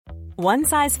One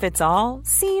size fits all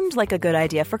seemed like a good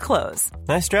idea for clothes.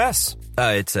 Nice dress.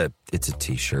 It's a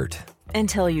t-shirt.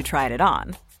 Until you tried it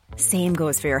on. Same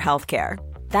goes for your healthcare.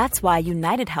 That's why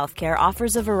United Healthcare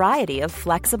offers a variety of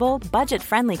flexible,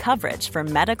 budget-friendly coverage for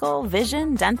medical,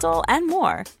 vision, dental, and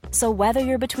more. So whether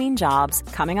you're between jobs,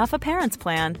 coming off a parent's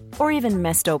plan, or even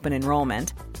missed open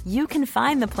enrollment, you can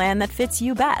find the plan that fits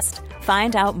you best.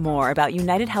 Find out more about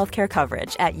United Healthcare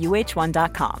coverage at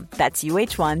uh1.com. That's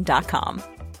uh1.com.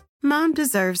 Mom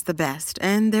deserves the best,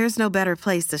 and there's no better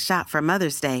place to shop for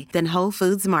Mother's Day than Whole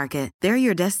Foods Market. They're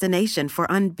your destination for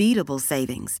unbeatable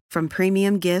savings, from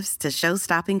premium gifts to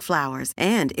show-stopping flowers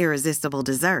and irresistible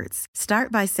desserts.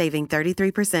 Start by saving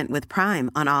 33% with Prime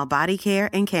on all body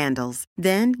care and candles.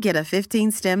 Then get a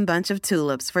 15-stem bunch of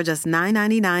tulips for just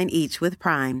 $9.99 each with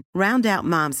Prime. Round out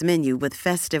Mom's menu with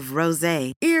festive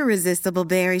rosé, irresistible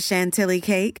berry chantilly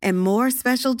cake, and more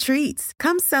special treats.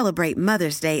 Come celebrate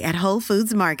Mother's Day at Whole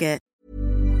Foods Market.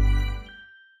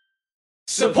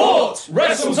 Support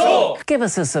Wrestle Talk! Give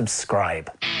us a subscribe.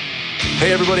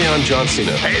 Hey everybody, I'm John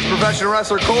Cena. Hey, it's professional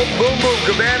wrestler Colt Boom Boom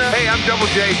Cabana. Hey, I'm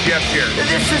Double J Jeff here.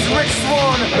 This is Rich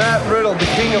Swann. Matt Riddle, the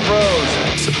King of Bros.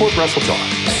 Support Wrestle Talk.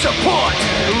 Support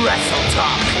Wrestle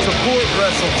Talk. Support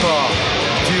Wrestle Talk.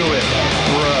 Do it,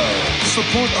 bro.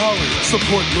 Support Ollie.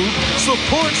 Support Luke.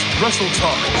 Support Wrestle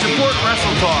Talk. Support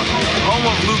Wrestle Talk.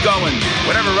 Home of Luke Owen.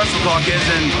 Whatever Wrestle Talk is,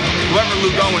 and whoever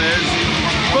Luke Owen is,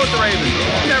 support the Ravens.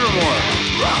 Nevermore.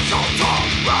 Wrestle Talk.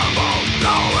 Rambo.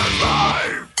 Now it's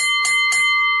live.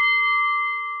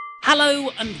 Hello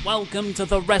and welcome to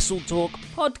the Wrestle Talk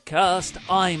podcast.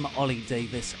 I'm Ollie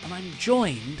Davis and I'm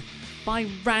joined by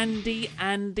Randy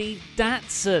Andy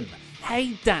Datson.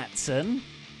 Hey Datson.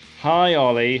 Hi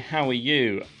Ollie, how are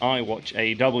you? I watch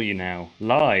AEW now,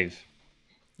 live.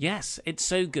 Yes, it's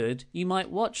so good you might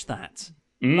watch that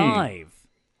live.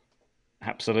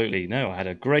 Absolutely. No, I had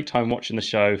a great time watching the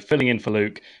show, filling in for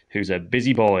Luke, who's a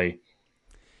busy boy.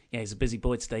 Yeah, he's a busy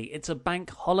boy today. It's a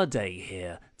bank holiday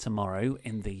here tomorrow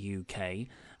in the UK,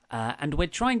 and we're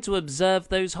trying to observe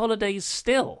those holidays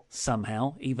still,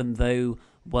 somehow, even though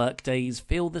work days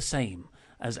feel the same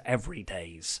as every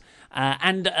days.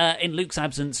 And in Luke's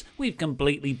absence, we've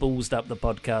completely ballsed up the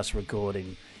podcast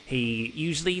recording. He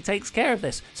usually takes care of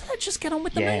this, so let's just get on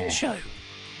with the main show.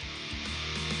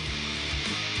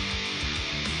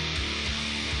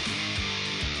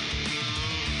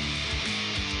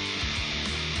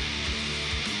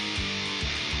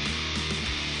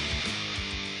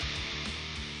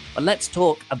 But let's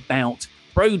talk about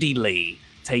Brody Lee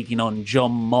taking on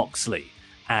Jon Moxley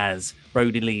as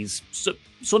Brody Lee's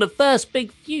sort of first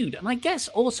big feud, and I guess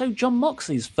also Jon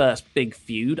Moxley's first big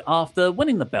feud after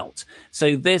winning the belt.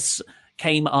 So this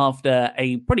came after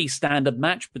a pretty standard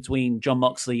match between Jon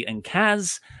Moxley and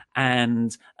Kaz,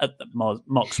 and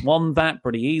Mox won that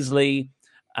pretty easily.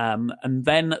 And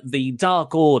then the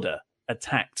Dark Order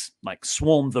attacked,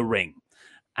 swarmed the ring.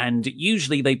 And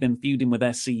usually they've been feuding with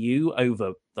SCU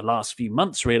over the last few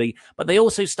months, really, but they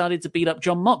also started to beat up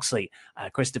Jon Moxley.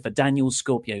 Christopher Daniels,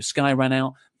 Scorpio Sky ran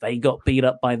out. They got beat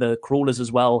up by the Crawlers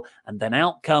as well. And then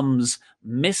out comes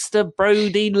Mr.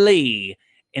 Brody Lee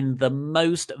in the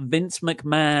most Vince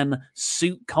McMahon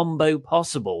suit combo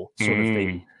possible, sort of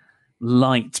thing.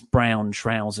 Light brown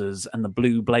trousers and the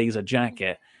blue blazer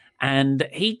jacket. And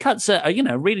he cuts a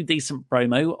really decent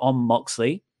promo on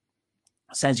Moxley.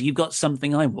 Says, "You've got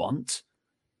something I want.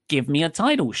 Give me a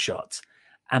title shot."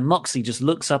 And Moxley just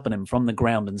looks up at him from the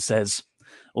ground and says,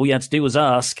 "All you had to do was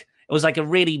ask." It was like a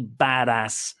really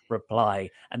badass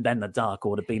reply. And then the Dark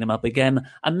Order beat him up again.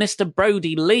 And Mr.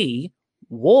 Brody Lee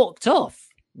walked off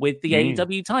with the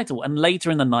AEW title. And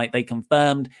later in the night, they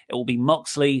confirmed it will be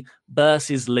Moxley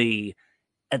versus Lee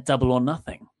at Double or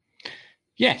Nothing.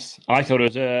 Yes, I thought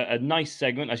it was a nice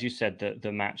segment. As you said,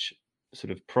 the match sort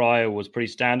of prior was pretty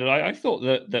standard. I thought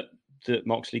that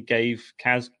Moxley gave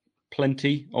Kaz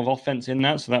plenty of offense in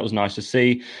that, so that was nice to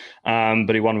see.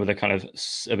 But he won with a kind of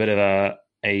a bit of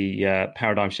a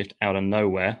paradigm shift out of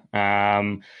nowhere.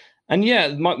 And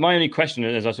yeah, my only question,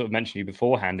 as I sort of mentioned to you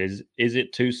beforehand, is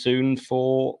it too soon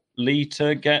for Lee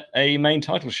to get a main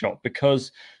title shot?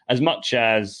 Because as much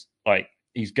as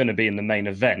he's going to be in the main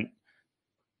event,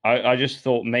 I just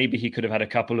thought maybe he could have had a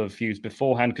couple of feuds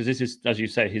beforehand, because this is, as you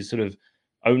say, his sort of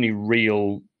only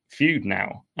real feud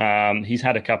now. He's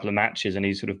had a couple of matches and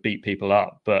he's sort of beat people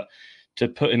up, but to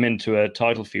put him into a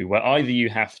title feud where either you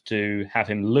have to have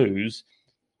him lose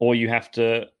or you have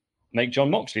to make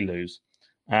Jon Moxley lose,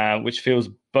 which feels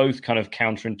both kind of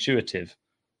counterintuitive,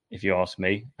 if you ask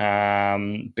me,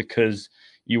 because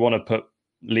you want to put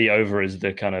Lee over as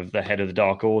the kind of the head of the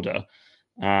Dark Order.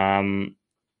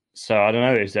 So I don't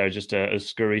know. Is there just a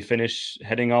screwy finish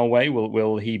heading our way?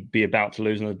 Will he be about to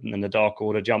lose and the Dark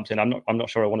Order jumps in? I'm not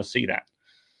sure I want to see that.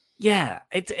 Yeah,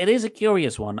 it is a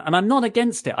curious one, and I'm not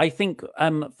against it. I think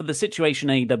for the situation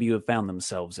AEW have found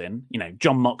themselves in,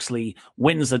 Jon Moxley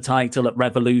wins the title at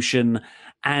Revolution,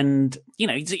 and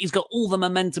he's got all the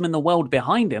momentum in the world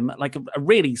behind him, like a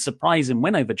really surprising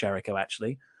win over Jericho,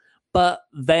 actually. But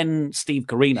then Steve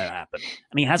Corino happened,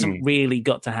 and he hasn't really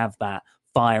got to have that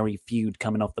fiery feud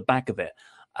coming off the back of it.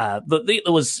 But there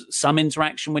was some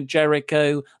interaction with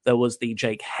Jericho. There was the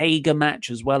Jake Hager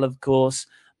match as well, of course.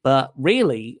 But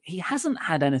really, he hasn't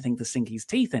had anything to sink his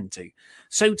teeth into.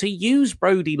 So to use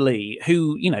Brody Lee,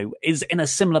 who, is in a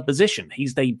similar position,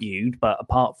 he's debuted, but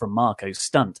apart from Marco's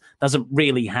stunt, doesn't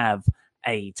really have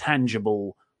a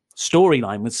tangible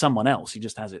storyline with someone else. He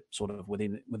just has it sort of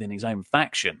within his own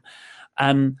faction.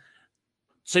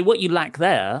 So what you lack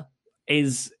there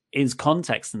is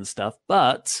context and stuff,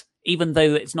 but even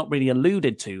though it's not really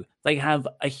alluded to, they have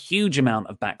a huge amount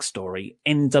of backstory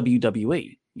in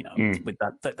WWE. With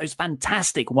those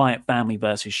fantastic Wyatt Family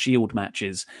versus Shield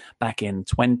matches back in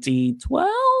 2012,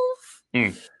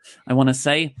 I want to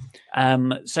say.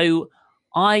 So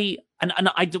I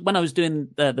when I was doing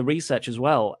the research as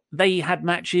well, they had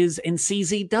matches in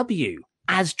CZW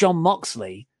as Jon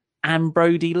Moxley and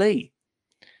Brody Lee.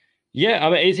 Yeah,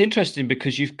 I mean, it's interesting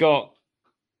because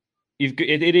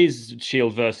it is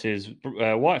Shield versus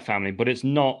Wyatt Family, but it's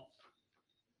not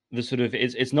the sort of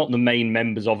it's not the main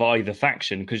members of either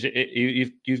faction, because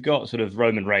you've got sort of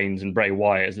Roman Reigns and Bray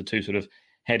Wyatt as the two sort of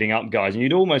heading up guys, and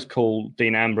you'd almost call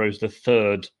Dean Ambrose the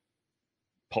third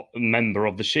member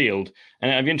of the Shield. And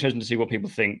it'd be interesting to see what people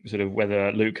think, sort of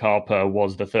whether Luke Harper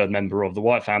was the third member of the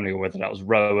Wyatt family or whether that was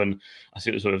Rowan. I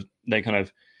see it sort of they kind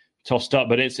of tossed up,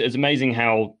 but it's amazing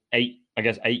how 8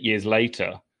 years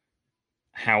later,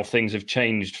 how things have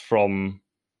changed from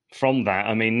that.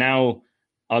 I mean, now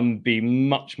I'd be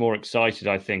much more excited,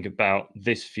 I think, about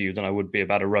this feud than I would be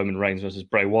about a Roman Reigns versus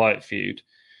Bray Wyatt feud.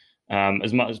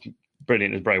 As much as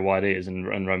brilliant as Bray Wyatt is, and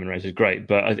Roman Reigns is great,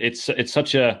 but it's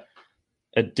such a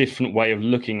different way of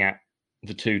looking at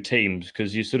the two teams,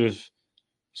 because you sort of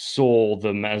saw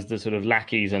them as the sort of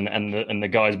lackeys and the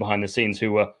guys behind the scenes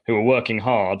who were working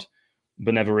hard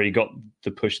but never really got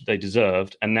the push that they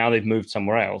deserved, and now they've moved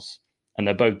somewhere else, and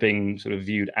they're both being sort of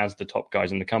viewed as the top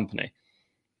guys in the company.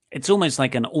 It's almost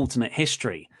like an alternate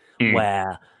history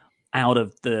where out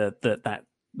of that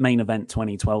main event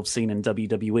 2012 scene in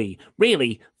WWE,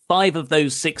 really 5 of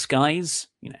those 6 guys,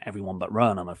 everyone but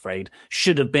Rowan, I'm afraid,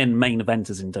 should have been main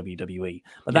eventers in WWE.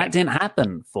 But that didn't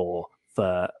happen for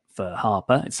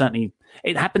Harper.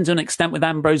 It happened to an extent with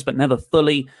Ambrose, but never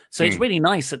fully. So it's really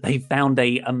nice that they found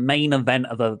a main event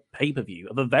of a pay-per-view,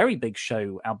 of a very big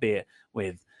show, albeit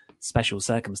with special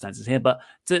circumstances here. But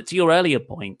to your earlier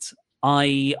point,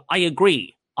 I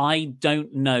agree. I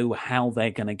don't know how they're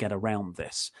going to get around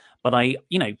this, but I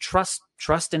trust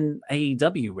in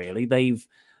AEW. Really, they've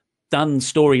done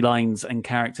storylines and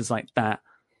characters like that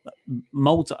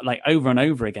over and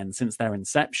over again since their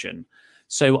inception.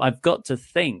 So I've got to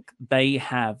think they're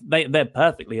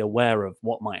perfectly aware of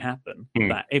what might happen.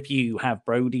 That if you have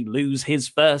Brody lose his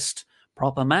first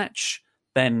proper match,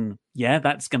 then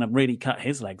that's going to really cut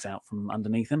his legs out from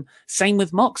underneath him. Same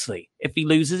with Moxley if he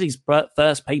loses his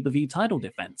first pay-per-view title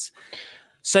defense.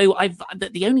 So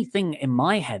the only thing in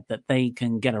my head that they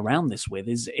can get around this with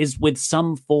is with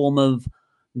some form of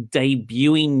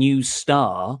debuting new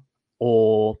star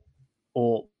or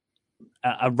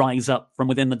a rise up from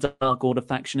within the Dark Order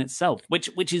faction itself,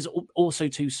 which is also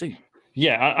too soon.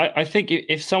 Yeah, I think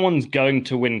if someone's going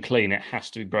to win clean, it has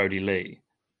to be Brody Lee.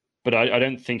 But I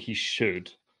don't think he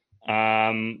should.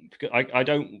 Because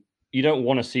you don't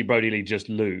want to see Brody Lee just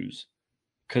lose,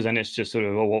 because then it's just sort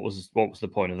of, what was the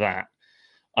point of that?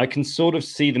 I can sort of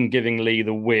see them giving Lee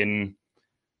the win,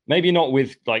 maybe not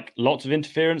with like lots of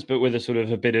interference, but with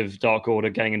a bit of Dark Order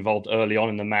getting involved early on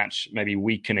in the match, maybe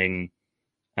weakening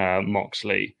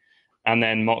Moxley, and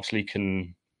then Moxley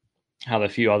can have a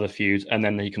few other feuds, and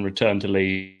then he can return to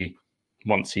Lee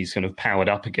once he's kind of powered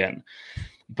up again.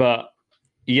 But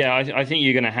yeah, I think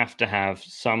you're going to have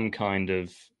some kind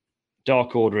of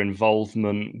Dark Order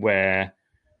involvement where,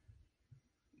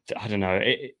 I don't know,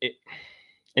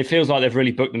 it feels like they've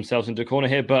really booked themselves into a corner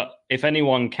here. But if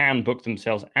anyone can book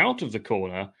themselves out of the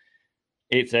corner,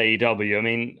 it's AEW. I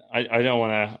mean, I don't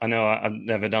want to, I know I've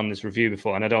never done this review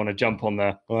before, and I don't want to jump on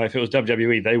if it was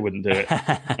WWE, they wouldn't do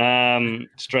it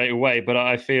straight away. But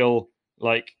I feel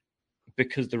like,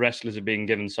 because the wrestlers are being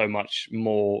given so much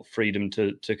more freedom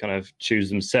to kind of choose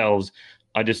themselves,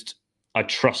 I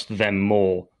trust them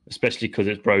more, especially because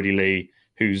it's Brody Lee,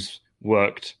 who's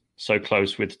worked so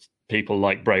close with people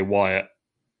like Bray Wyatt,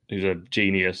 who's a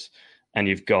genius, and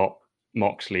you've got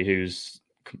Moxley, who's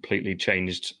completely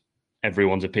changed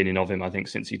everyone's opinion of him, I think,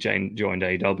 since he joined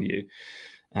AEW.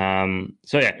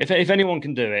 So yeah, if anyone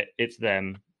can do it, it's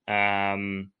them.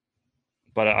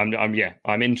 But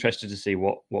I'm interested to see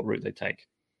what route they take.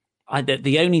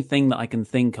 The only thing that I can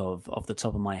think of off the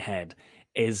top of my head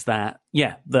is that,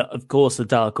 of course, the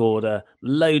Dark Order,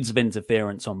 loads of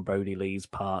interference on Brody Lee's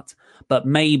part, but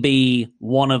maybe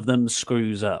one of them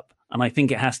screws up. And I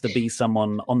think it has to be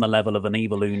someone on the level of an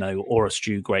Evil Uno or a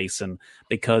Stu Grayson,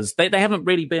 because they haven't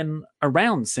really been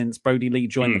around since Brody Lee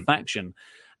joined the faction.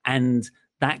 And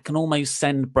that can almost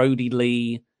send Brody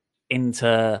Lee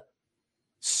into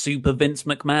super Vince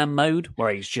McMahon mode,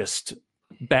 where he's just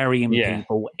burying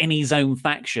people in his own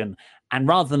faction. And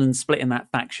rather than splitting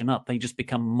that faction up, they just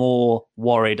become more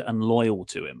worried and loyal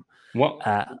to him.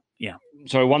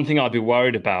 So one thing I'd be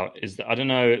worried about is that, I don't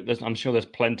know, I'm sure there's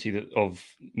plenty of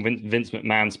Vince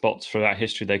McMahon spots throughout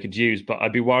history they could use, but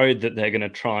I'd be worried that they're going to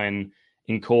try and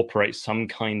incorporate some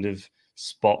kind of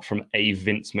spot from a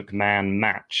Vince McMahon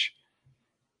match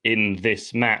in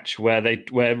this match where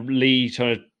Lee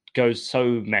kind of goes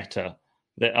so meta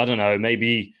that, I don't know,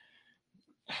 maybe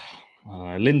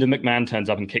Linda McMahon turns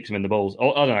up and kicks him in the balls.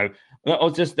 Or I don't know.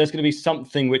 Or just there's going to be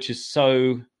something which is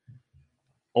so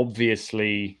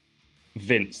obviously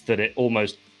Vince that it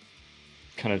almost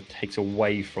kind of takes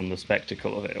away from the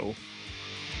spectacle of it all.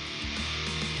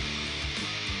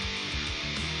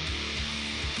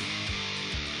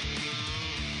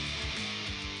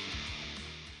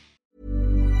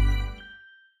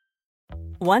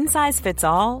 One size fits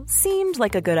all seemed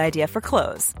like a good idea for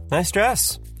clothes. Nice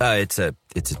dress. It's a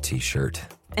t-shirt.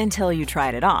 Until you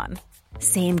tried it on.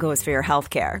 Same goes for your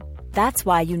healthcare. That's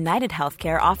why United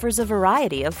Healthcare offers a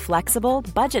variety of flexible,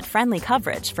 budget-friendly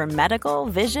coverage for medical,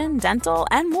 vision, dental,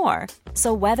 and more.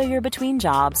 So whether you're between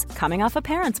jobs, coming off a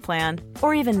parent's plan,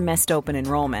 or even missed open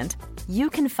enrollment, you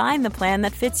can find the plan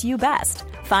that fits you best.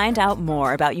 Find out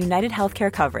more about United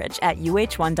Healthcare coverage at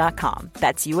uh1.com.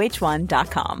 That's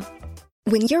uh1.com.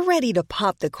 When you're ready to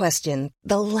pop the question,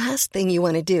 the last thing you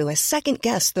want to do is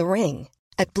second-guess the ring.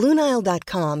 At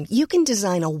BlueNile.com, you can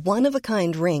design a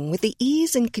one-of-a-kind ring with the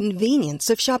ease and convenience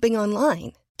of shopping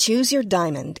online. Choose your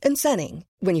diamond and setting.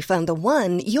 When you find the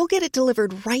one, you'll get it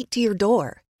delivered right to your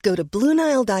door. Go to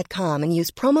BlueNile.com and use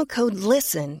promo code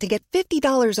LISTEN to get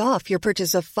 $50 off your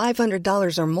purchase of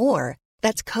 $500 or more.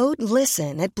 That's code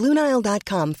LISTEN at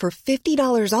BlueNile.com for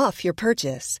 $50 off your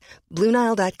purchase.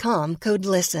 BlueNile.com, code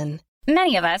LISTEN.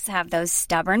 Many of us have those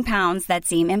stubborn pounds that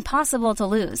seem impossible to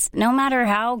lose, no matter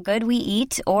how good we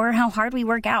eat or how hard we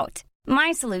work out.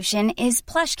 My solution is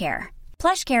PlushCare.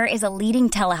 PlushCare is a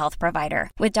leading telehealth provider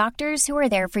with doctors who are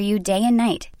there for you day and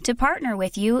night to partner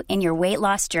with you in your weight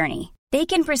loss journey. They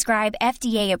can prescribe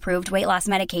FDA-approved weight loss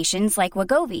medications like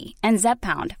Wegovy and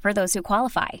Zepbound for those who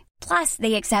qualify. Plus,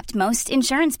 they accept most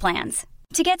insurance plans.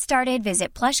 To get started,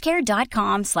 visit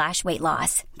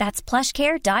plushcare.com/weightloss. That's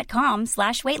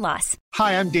plushcare.com/weightloss.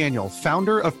 Hi, I'm Daniel,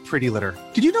 founder of Pretty Litter.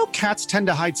 Did you know cats tend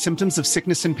to hide symptoms of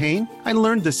sickness and pain? I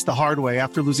learned this the hard way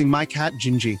after losing my cat,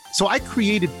 Gingy. So I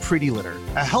created Pretty Litter,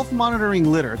 a health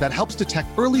monitoring litter that helps detect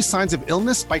early signs of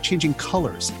illness by changing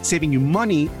colors, saving you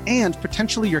money and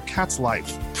potentially your cat's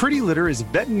life. Pretty Litter is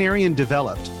veterinarian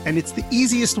developed, and it's the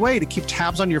easiest way to keep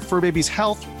tabs on your fur baby's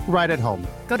health right at home.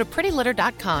 Go to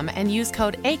prettylitter.com and use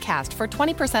code ACAST for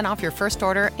 20% off your first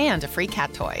order and a free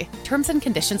cat toy. Terms and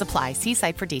conditions apply. See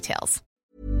site for details.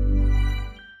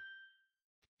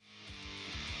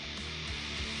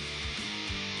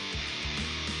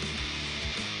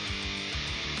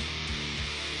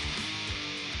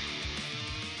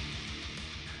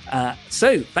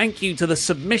 So, thank you to the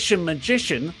submission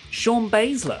magician, Sean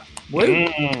Baszler. Woo.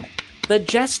 The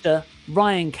jester,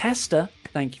 Ryan Kester.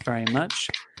 Thank you very much.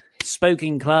 Spoke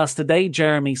in class today,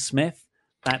 Jeremy Smith.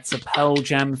 That's a Pearl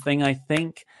Jam thing, I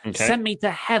think. Okay. Sent me to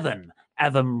heaven,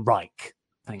 Evan Reich.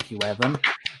 Thank you, Evan.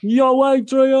 Yo,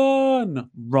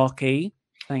 Adrian! Rocky.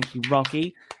 Thank you,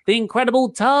 Rocky. The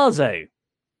Incredible Tarzo.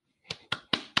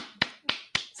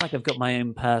 It's like I've got my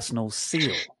own personal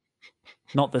seal.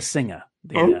 Not the singer.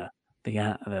 The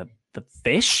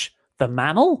fish? The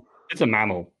mammal? It's a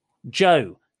mammal.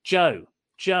 Joe.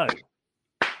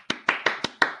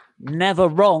 Never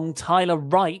wrong, Tyler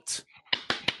Wright.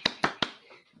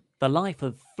 The Life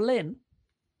of Flynn.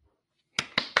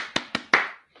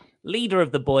 Leader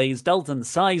of the Boys, Dalton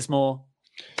Sizemore.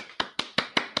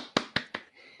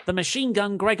 The Machine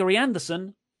Gun, Gregory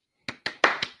Anderson.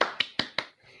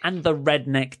 And the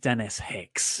Redneck, Dennis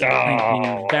Hicks. Thank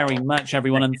you very much,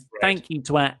 everyone. And thank you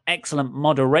to our excellent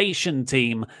moderation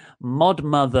team, Mod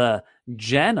Mother,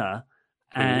 Jenna,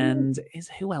 and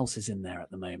who else is in there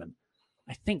at the moment?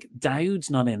 I think Daoud's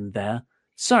not in there.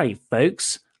 Sorry,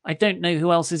 folks. I don't know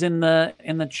who else is in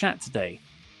the chat today.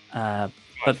 But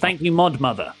thank you, Mod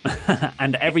Mother,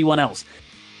 and everyone else.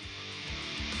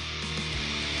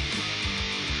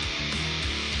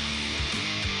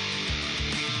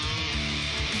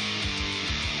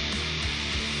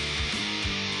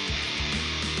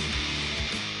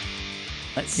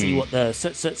 Let's see what the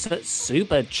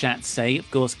super chats say. Of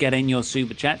course, get in your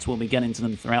super chats. We'll be getting to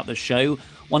them throughout the show.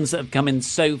 Ones that have come in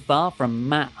so far from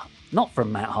not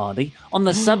from Matt Hardy, on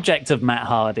the subject of Matt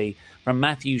Hardy, from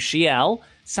Matthew Shiel.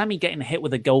 Sammy getting hit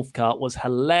with a golf cart was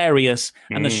hilarious,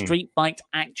 and the street fight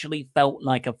actually felt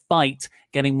like a fight.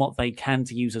 Getting what they can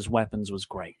to use as weapons was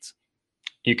great.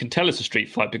 You can tell it's a street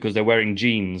fight because they're wearing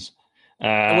jeans.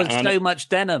 There was so much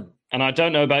denim. And I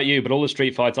don't know about you, but all the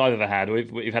street fights I've ever had,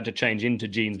 we've had to change into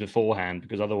jeans beforehand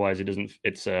because otherwise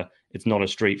it's not a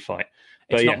street fight.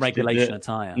 It's not regulation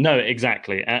attire. No,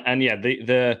 exactly. And yeah,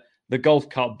 the golf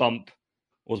cart bump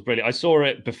was brilliant. I saw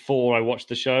it before I watched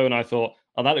the show and I thought,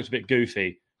 oh, that looks a bit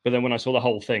goofy. But then when I saw the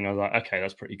whole thing, I was like, okay,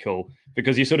 that's pretty cool.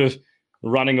 Because he's sort of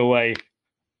running away.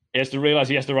 He has to realize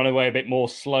he has to run away a bit more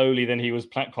slowly than he was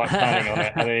quite planning on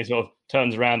it. And then he sort of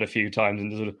turns around a few times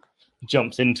and sort of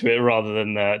jumps into it rather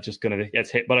than just going to get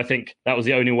hit. But I think that was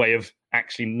the only way of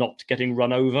actually not getting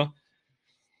run over.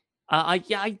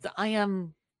 It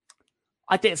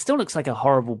still looks like a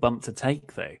horrible bump to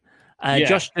take, though.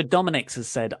 Josh Dominics has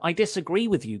said, I disagree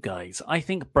with you guys. I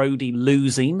think Brody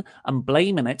losing and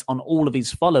blaming it on all of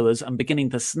his followers and beginning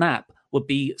to snap would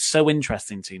be so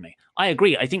interesting to me. I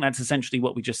agree. I think that's essentially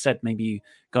what we just said. Maybe you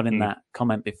got in that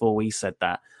comment before we said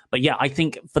that. But yeah, I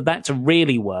think for that to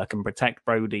really work and protect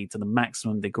Brody to the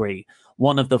maximum degree,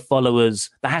 one of the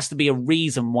followers, there has to be a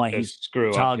reason why he's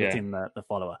targeting the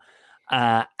follower.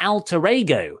 Alter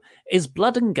Ego, is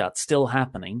Blood and Guts still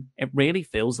happening? It really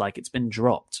feels like it's been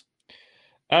dropped.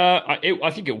 I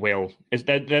think it will.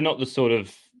 They're not the sort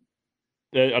of...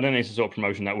 I don't think it's the sort of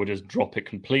promotion that would just drop it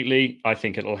completely. I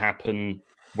think it'll happen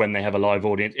when they have a live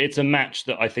audience. It's a match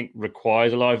that I think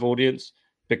requires a live audience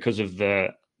because of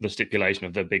the stipulation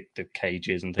of the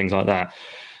cages and things like that.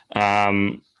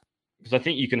 Because I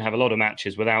think you can have a lot of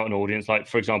matches without an audience. Like,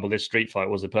 for example, this street fight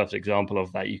was a perfect example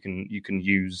of that. You can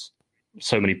use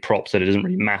so many props that it doesn't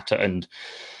really matter. And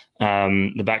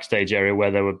the backstage area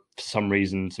where there were, for some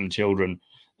reason, some children.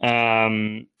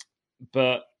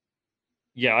 But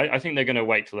yeah, I think they're going to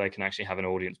wait till they can actually have an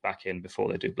audience back in before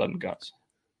they do Blood and Guts.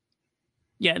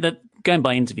 Yeah, going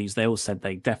by interviews, they all said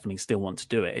they definitely still want to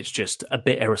do it. It's just a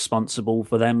bit irresponsible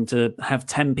for them to have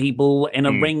 10 people in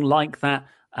a ring like that.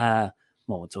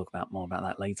 We'll talk about more about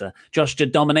that later. Josh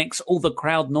Dominics, all the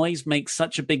crowd noise makes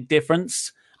such a big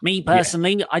difference. Me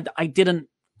personally, I didn't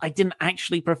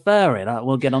actually prefer it.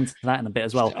 We'll get onto that in a bit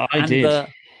as well. I did.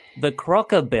 The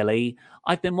Crocker Billy,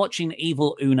 I've been watching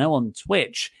Evil Uno on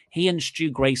Twitch. He and Stu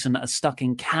Grayson are stuck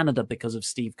in Canada because of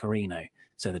Steve Corino.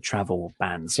 So the travel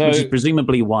bans, which is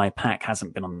presumably why Pac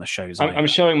hasn't been on the shows. I'm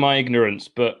showing my ignorance,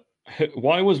 but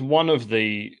why was one of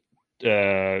the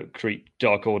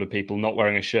Dark Order people not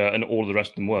wearing a shirt and all the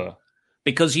rest of them were?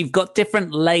 Because you've got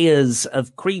different layers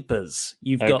of creepers.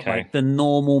 You've got like the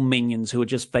normal minions who are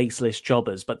just faceless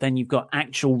jobbers, but then you've got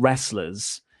actual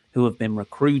wrestlers who have been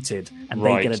recruited and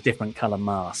they get a different color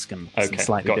mask and some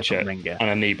slightly different ring gear. And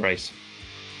a knee brace.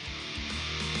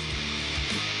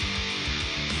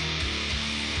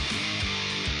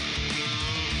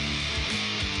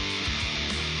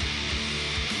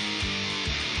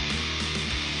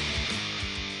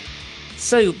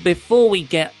 So before we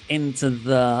get into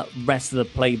the rest of the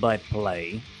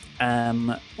play-by-play,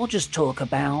 we'll just talk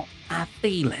about our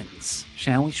feelings,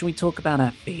 shall we? Shall we talk about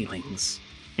our feelings?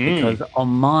 Because on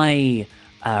my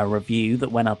review that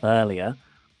went up earlier,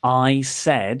 I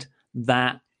said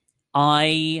that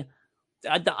I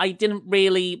didn't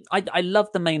really... I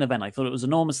loved the main event. I thought it was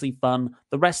enormously fun.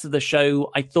 The rest of the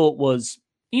show I thought was,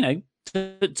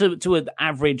 to an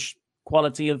average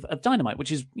quality of Dynamite,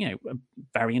 which is,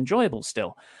 very enjoyable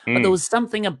still. But there was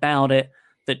something about it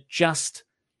that just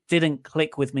didn't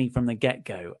click with me from the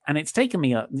get-go. And it's taken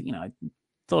me, I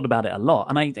thought about it a lot.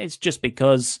 And it's just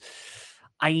because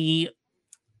I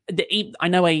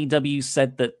know AEW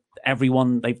said that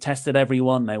they've tested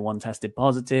everyone, no one tested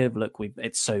positive. Look,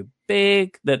 it's so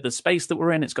big that the space that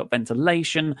we're in, it's got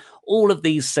ventilation. All of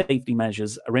these safety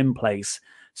measures are in place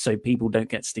so people don't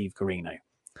get Steve Corino.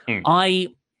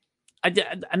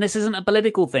 And this isn't a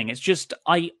political thing. It's just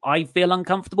I feel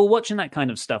uncomfortable watching that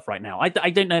kind of stuff right now. I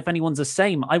don't know if anyone's the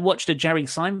same. I watched a Jerry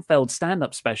Seinfeld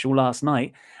stand-up special last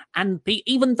night, and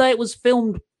even though it was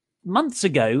filmed months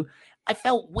ago, I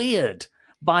felt weird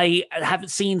by having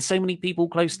seen so many people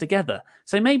close together.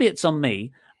 So maybe it's on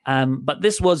me, but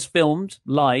this was filmed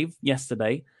live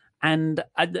yesterday, and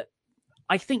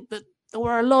I think that there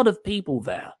were a lot of people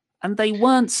there, and they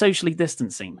weren't socially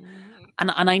distancing.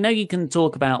 And I know you can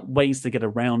talk about ways to get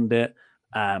around it,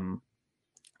 and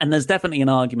there's definitely an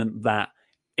argument that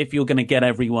if you're going to get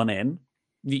everyone in,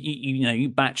 you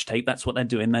batch tape. That's what they're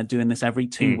doing. They're doing this every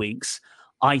 2 weeks.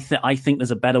 I think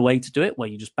there's a better way to do it, where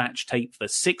you just batch tape for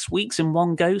 6 weeks in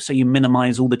one go, so you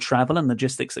minimize all the travel and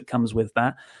logistics that comes with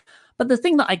that. But the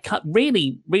thing that I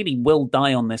really, really will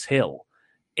die on this hill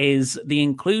is the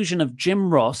inclusion of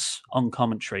Jim Ross on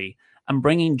commentary and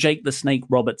bringing Jake the Snake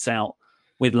Roberts out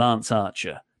with Lance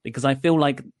Archer, because I feel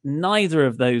like neither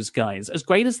of those guys, as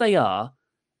great as they are,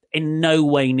 in no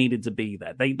way needed to be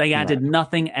there. They added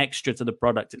nothing extra to the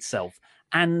product itself.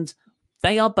 And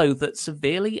they are both at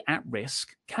severely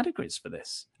at-risk categories for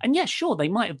this. And yes, sure, they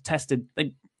might have tested,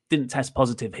 they didn't test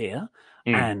positive here,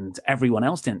 and everyone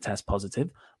else didn't test positive,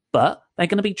 but they're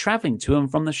going to be traveling to and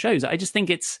from the shows. I just think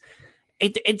it's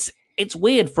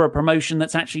weird for a promotion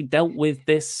that's actually dealt with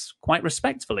this quite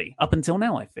respectfully up until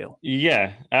now, I feel.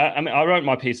 Yeah. I mean, I wrote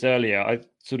my piece earlier.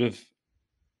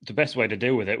 The best way to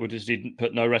deal with it would just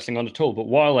put no wrestling on at all. But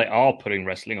while they are putting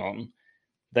wrestling on,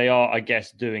 they are, I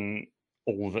guess, doing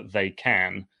all that they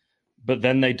can. But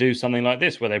then they do something like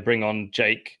this, where they bring on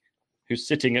Jake, who's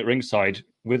sitting at ringside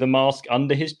with a mask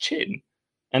under his chin.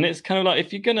 And it's kind of like,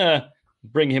 if you're going to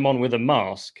bring him on with a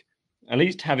mask, at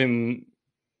least have him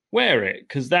wear it,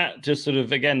 because that just sort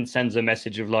of, again, sends a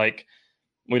message of like,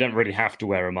 we don't really have to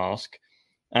wear a mask.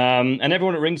 And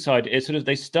everyone at ringside, it's sort of,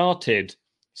 they started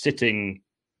sitting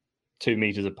 2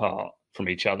 meters apart from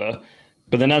each other.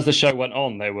 But then as the show went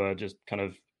on, they were just kind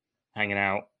of hanging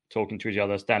out, talking to each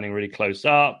other, standing really close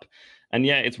up. And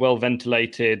yeah, it's well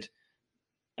ventilated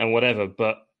and whatever,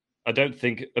 but I don't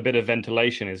think a bit of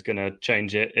ventilation is going to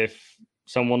change it if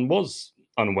someone was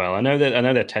unwell. I know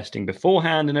they're testing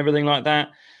beforehand and everything like that.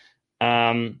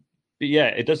 But yeah,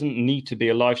 it doesn't need to be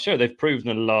a live show. They've proven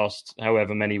in the last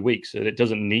however many weeks that it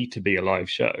doesn't need to be a live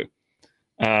show.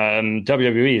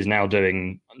 WWE is now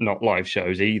doing not live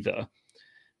shows either.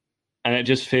 And it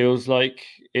just feels like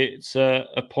it's a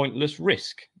pointless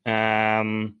risk.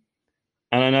 And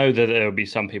I know that there'll be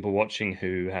some people watching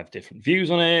who have different views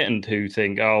on it and who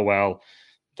think, oh, well,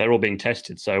 they're all being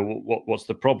tested, so what's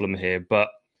the problem here? But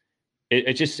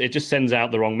it just sends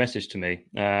out the wrong message to me,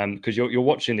 because you're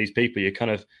watching these people. You're kind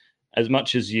of, as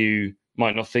much as you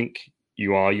might not think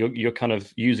you are, you're kind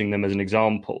of using them as an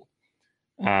example.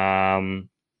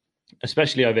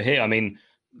 Especially over here. I mean,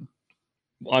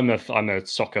 I'm a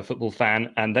soccer football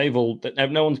fan, and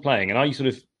no one's playing, and I sort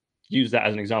of use that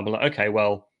as an example. Like, okay,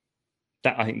 well,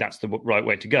 I think that's the right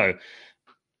way to go.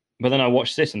 But then I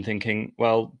watch this and thinking,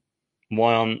 well,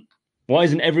 why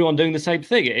isn't everyone doing the same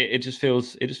thing? It just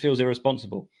feels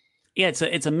irresponsible. Yeah,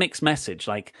 it's a mixed message.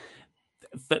 Like,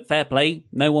 fair play,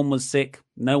 no one was sick,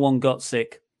 no one got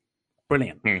sick,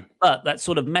 brilliant. But that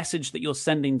sort of message that you're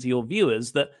sending to your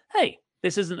viewers that, hey,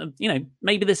 this isn't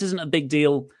maybe this isn't a big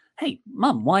deal. Hey,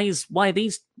 Mum, why is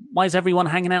everyone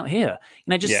hanging out here?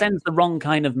 Just sends the wrong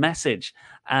kind of message.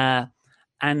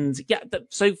 And yeah,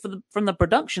 so from the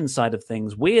production side of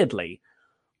things, weirdly,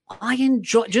 I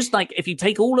enjoy, just like if you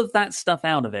take all of that stuff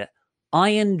out of it, I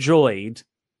enjoyed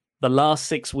the last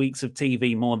 6 weeks of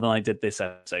TV more than I did this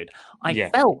episode. I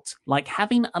felt like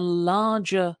having a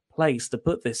larger place to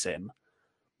put this in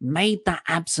made that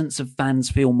absence of fans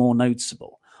feel more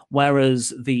noticeable.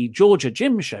 Whereas the Georgia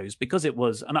Gym shows, because it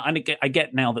was, and I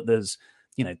get now that there's,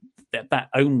 that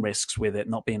own risks with it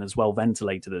not being as well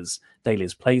ventilated as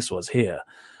Daily's Place was here.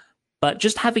 But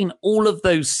just having all of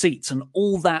those seats and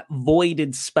all that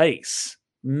voided space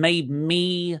made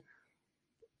me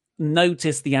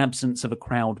notice the absence of a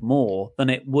crowd more than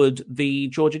it would the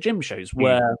Georgia Gym shows,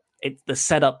 where the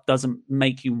setup doesn't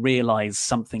make you realize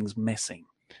something's missing.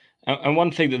 And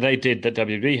one thing that they did that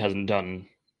WWE hasn't done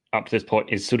up to this point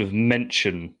is sort of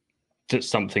mention that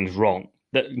something's wrong.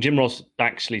 That Jim Ross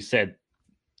actually said,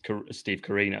 Steve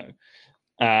Corino,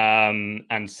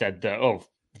 and said that,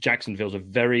 Jacksonville's a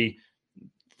very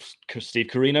Steve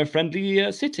Corino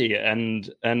friendly city, and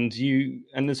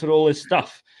there's sort of all this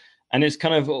stuff, and it's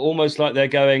kind of almost like they're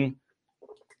going,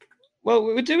 well,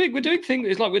 we're doing things.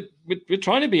 It's like we're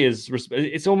trying to be as.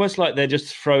 It's almost like they're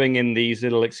just throwing in these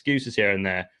little excuses here and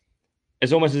there.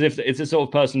 It's almost as if it's the sort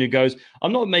of person who goes,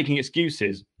 I'm not making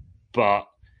excuses, but,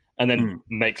 and then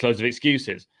make loads of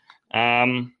excuses. I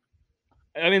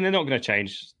mean, they're not going to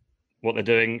change what they're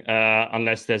doing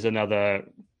unless there's another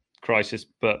crisis.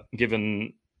 But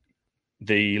given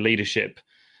the leadership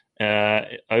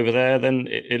over there, then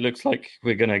it looks like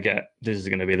this is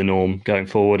going to be the norm going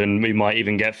forward, and we might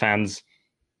even get fans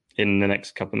in the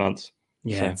next couple of months.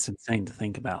 Yeah, It's insane to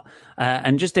think about.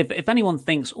 And just if anyone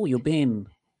thinks, oh, you're being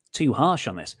too harsh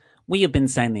on this, we have been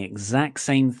saying the exact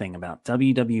same thing about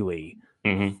WWE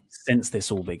since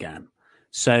this all began.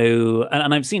 So,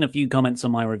 and I've seen a few comments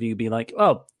on my review be like,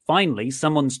 oh, finally,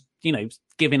 someone's,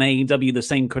 giving AEW the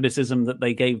same criticism that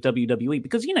they gave WWE.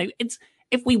 Because,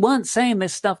 if we weren't saying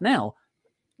this stuff now,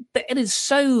 it is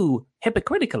so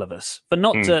hypocritical of us for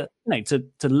not to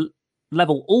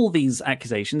level all these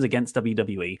accusations against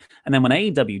WWE. And then when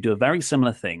AEW do a very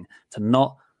similar thing, to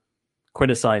not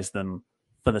criticize them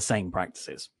for the same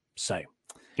practices. So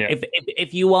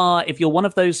if you're one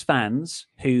of those fans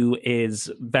who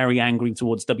is very angry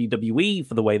towards WWE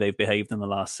for the way they've behaved in the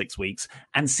last 6 weeks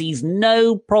and sees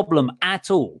no problem at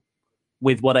all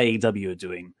with what AEW are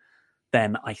doing,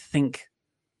 then I think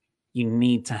you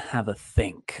need to have a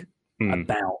think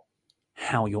about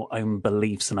how your own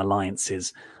beliefs and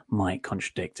alliances might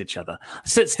contradict each other.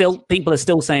 So still, people are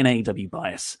still saying AEW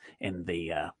bias in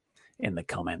the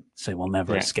comment, so we'll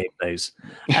never escape those.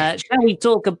 Shall we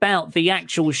talk about the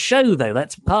actual show, though?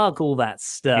 Let's park all that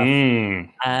stuff.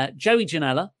 Joey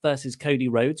Janela versus Cody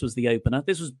Rhodes was the opener.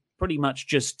 This was pretty much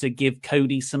just to give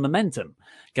Cody some momentum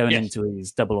going into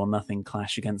his Double or Nothing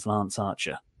clash against Lance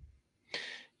Archer.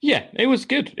 Yeah, it was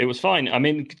good. It was fine. I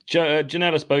mean,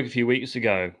 Janela spoke a few weeks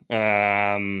ago,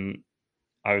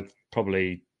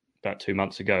 probably about 2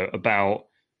 months ago, about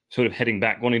sort of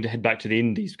wanting to head back to the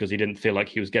Indies because he didn't feel like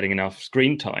he was getting enough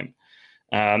screen time.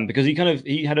 Because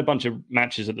he had a bunch of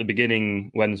matches at the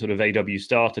beginning when sort of AW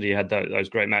started. He had those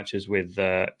great matches with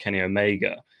Kenny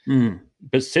Omega.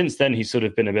 But since then, he's sort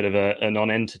of been a bit of a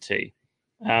non-entity.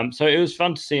 So it was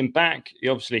fun to see him back.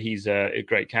 He's a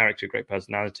great character, great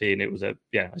personality, and it was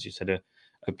as you said,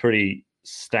 a pretty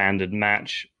standard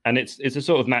match. And it's a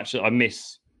sort of match that I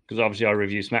miss, because obviously I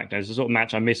review SmackDown. It's the sort of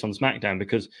match I miss on SmackDown,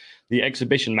 because the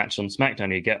exhibition matches on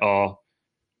SmackDown you get are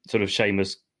sort of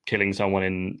Sheamus killing someone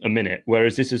in a minute,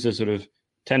 whereas this is a sort of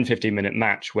 10, 15-minute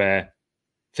match where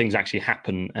things actually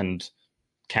happen and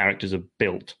characters are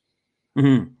built.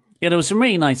 Yeah, there were some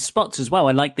really nice spots as well.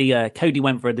 I like the Cody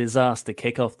went for a disaster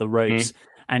kick off the ropes,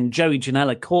 and Joey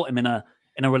Janela caught him in a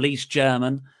release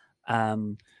German.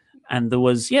 And there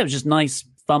was, it was just nice,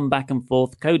 fun back and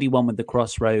forth. Cody won with the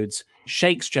crossroads,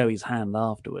 shakes Joey's hand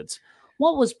afterwards.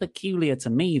 What was peculiar to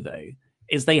me, though,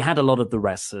 is they had a lot of the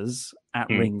wrestlers at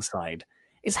ringside,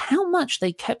 is how much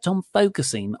they kept on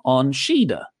focusing on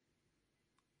Shida.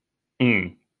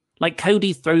 Like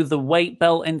Cody threw the weight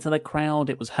belt into the crowd.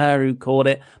 It was her who caught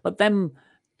it. But then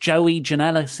Joey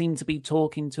Janela seemed to be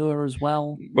talking to her as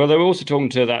well. Well, they were also talking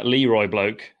to that Leroy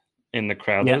bloke in the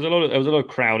crowd. There was a lot of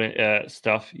crowd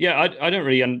stuff. Yeah, I don't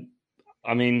really.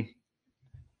 I mean,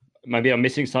 maybe I'm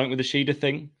missing something with the Shida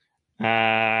thing.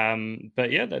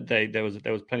 But yeah, there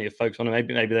was plenty of folks on it.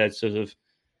 Maybe they're sort of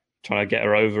trying to get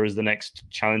her over as the next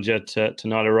challenger to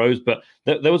Nyla Rose. But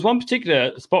there was one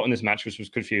particular spot in this match which was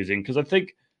confusing, because I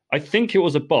think it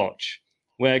was a botch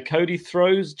where Cody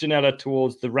throws Janela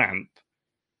towards the ramp.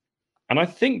 And I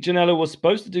think Janela was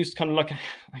supposed to do kind of like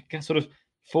a sort of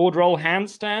forward roll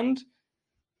handstand.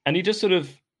 And he just sort of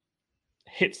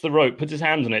hits the rope, puts his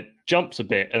hands on it, jumps a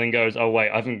bit, and then goes, oh, wait,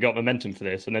 I haven't got momentum for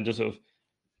this. And then just sort of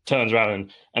turns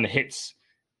around and hits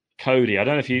Cody. I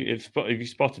don't know if you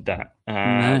spotted that.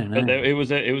 No. But it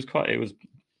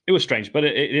was strange, but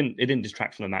it didn't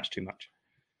distract from the match too much.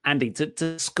 Andy,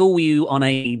 to school you on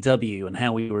AEW and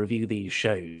how we review these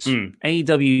shows,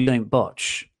 AEW don't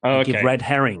botch. They give red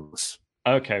herrings.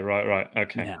 Okay, right.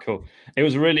 Okay, cool. It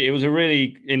was a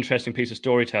really interesting piece of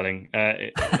storytelling. But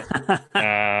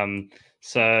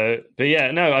yeah,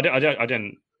 no, I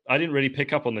didn't really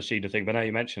pick up on the Shida thing, but now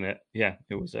you mention it, yeah,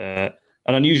 it was an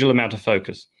unusual amount of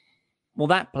focus. Well,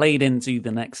 that played into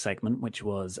the next segment, which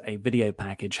was a video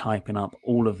package hyping up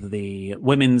all of the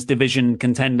women's division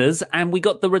contenders. And we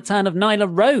got the return of Nyla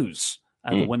Rose,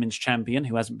 the women's champion,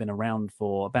 who hasn't been around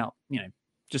for about,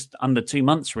 just under 2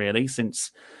 months, really,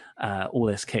 since all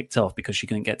this kicked off, because she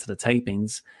couldn't get to the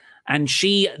tapings. And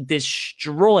she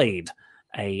destroyed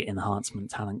a enhancement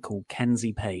talent called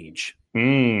Kenzie Page.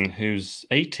 Who's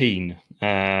 18. So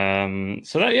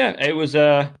that, it was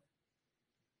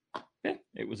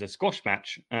it was a squash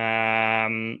match. I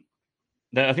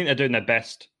think they're doing their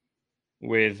best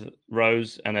with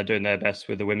Rose, and they're doing their best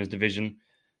with the women's division.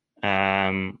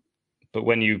 But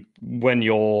when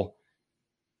you're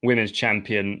women's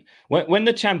champion, when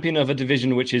the champion of a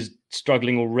division which is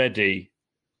struggling already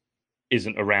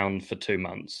isn't around for 2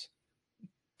 months,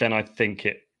 then I think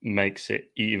it makes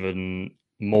it even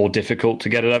more difficult to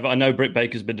get it over. I know Britt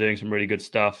Baker's been doing some really good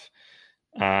stuff.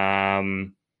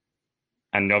 And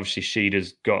obviously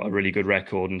Shida's got a really good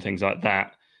record and things like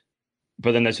that.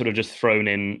 But then they're sort of just thrown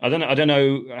in. I don't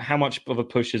know how much of a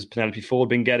push has Penelope Ford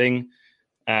been getting.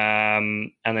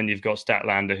 And then you've got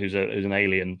Statlander, who's an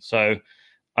alien. So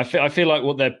I feel like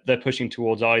what they're pushing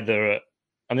towards either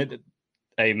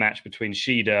a match between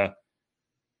Shida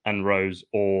and Rose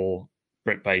or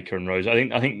Britt Baker and Rose.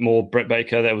 I think more Britt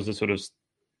Baker. There was a sort of,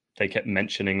 they kept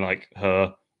mentioning like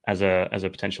her as a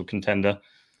potential contender.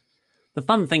 The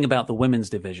fun thing about the women's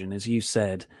division is you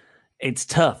said it's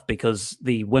tough because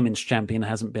the women's champion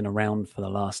hasn't been around for the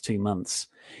last 2 months.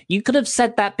 You could have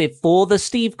said that before the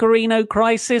Steve Corino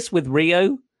crisis with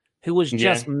Rio, who was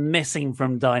just missing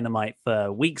from Dynamite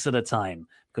for weeks at a time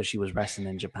because she was wrestling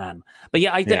in Japan. But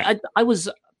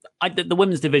the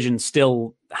women's division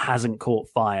still hasn't caught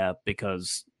fire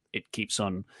because it keeps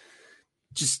on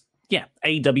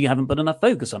AEW haven't put enough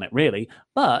focus on it, really.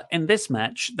 But in this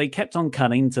match, they kept on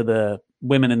cutting to the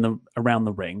women around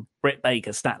the ring. Britt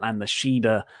Baker, Statlander,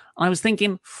 Shida. I was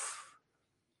thinking,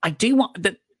 I do want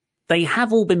that. They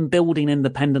have all been building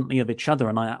independently of each other,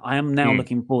 and I am now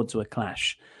looking forward to a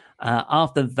clash.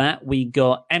 After that, we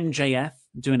got MJF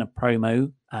doing a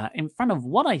promo in front of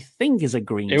what I think is a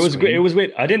green screen. It was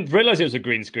weird. I didn't realize it was a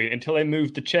green screen until they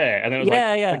moved the chair, and then I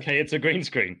was okay, it's a green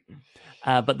screen.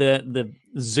 But the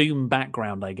Zoom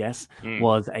background, I guess,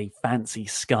 was a fancy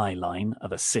skyline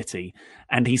of a city.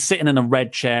 And he's sitting in a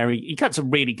red chair. He cuts a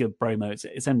really good promo.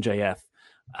 It's MJF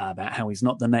about how he's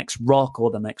not the next Rock or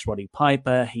the next Roddy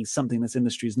Piper. He's something this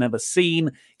industry's never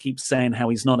seen. Keeps saying how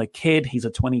he's not a kid. He's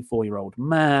a 24-year-old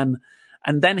man.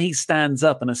 And then he stands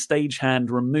up and a stagehand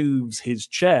removes his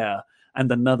chair.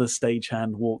 And another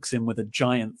stagehand walks in with a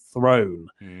giant throne,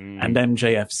 and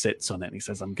MJF sits on it. And he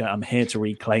says, "I'm here to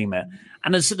reclaim it."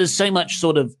 And there's so much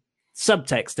sort of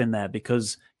subtext in there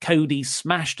because Cody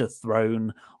smashed a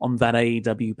throne on that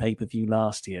AEW pay-per-view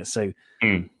last year. So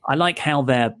I like how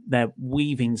they're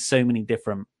weaving so many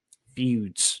different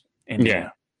feuds in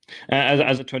here.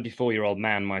 As a 24-year-old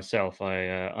man myself,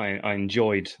 I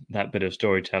enjoyed that bit of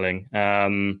storytelling.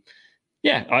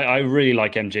 I really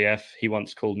like MJF. He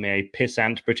once called me a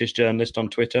pissant British journalist on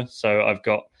Twitter, so I've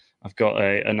got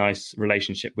a nice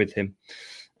relationship with him.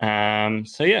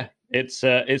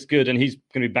 It's good, and he's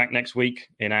going to be back next week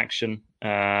in action.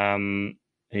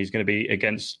 He's going to be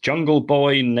against Jungle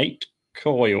Boy Nate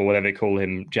Coy or whatever they call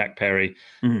him, Jack Perry,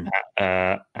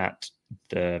 at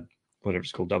the whatever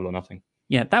it's called, Double or Nothing.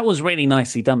 Yeah, that was really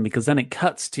nicely done because then it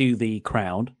cuts to the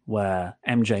crowd where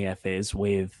MJF is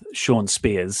with Sean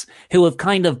Spears, who have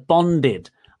kind of bonded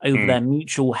over their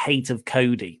mutual hate of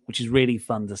Cody, which is really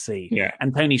fun to see. Yeah.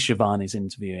 And Tony Schiavone's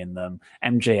interviewing them.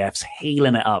 MJF's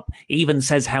healing it up. He even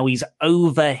says how he's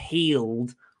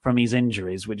over-healed from his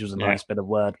injuries, which was a nice bit of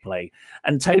wordplay.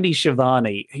 And Tony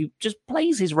Schiavone, who just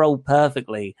plays his role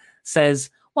perfectly, says,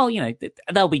 well,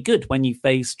 they'll be good when you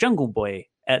face Jungle Boy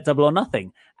at Double or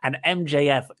Nothing. And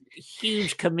MJF,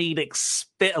 huge comedic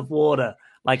spit of water,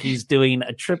 like he's doing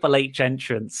a Triple H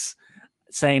entrance,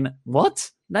 saying, "What?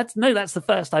 That's the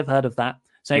first I've heard of that."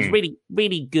 So it's really,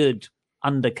 really good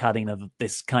undercutting of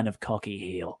this kind of cocky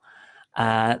heel.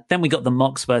 Then we got the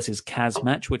Mox versus Kaz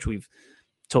match, which we've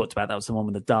talked about. That was the one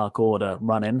with the Dark Order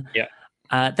running. Yeah.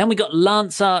 Then we got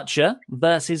Lance Archer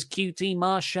versus QT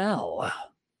Marshall.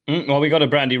 Well, we got a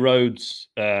Brandy Rhodes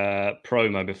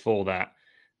promo before that.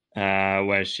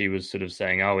 Where she was sort of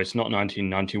saying, "Oh, it's not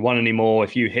 1991 anymore.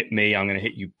 If you hit me, I'm going to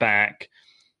hit you back."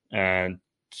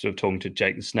 Sort of talking to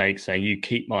Jake the Snake, saying, "You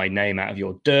keep my name out of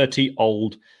your dirty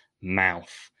old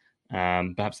mouth."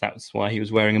 Perhaps that's why he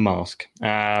was wearing a mask.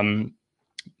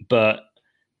 But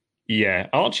yeah,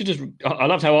 Archer I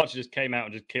loved how Archer just came out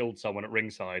and just killed someone at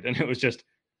ringside, and it was just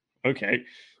okay,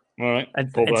 all right.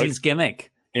 It's his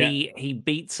gimmick. Yeah. He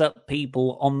beats up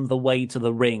people on the way to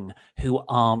the ring who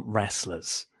aren't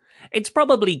wrestlers. It's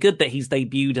probably good that he's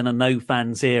debuted in a no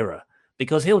fans era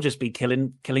because he'll just be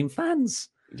killing fans.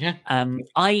 Yeah.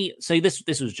 So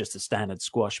this was just a standard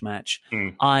squash match.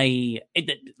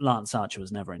 Lance Archer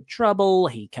was never in trouble.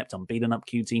 He kept on beating up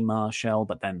QT Marshall,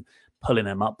 but then pulling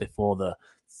him up before the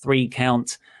 3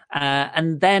 count.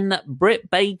 And then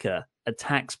Britt Baker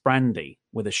attacks Brandy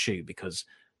with a shoe because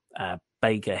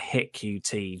Baker hit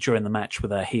QT during the match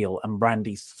with her heel, and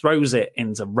Brandy throws it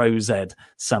into Rosed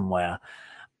somewhere.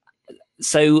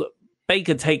 So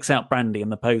Baker takes out Brandy in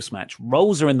the post-match,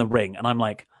 rolls her in the ring, and I'm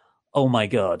like, oh my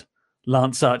God,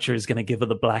 Lance Archer is going to give her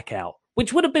the blackout,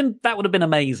 which would have been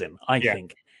amazing, I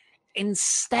think.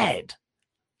 Instead,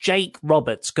 Jake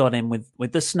Roberts got in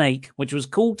with the snake, which was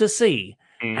cool to see,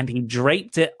 and he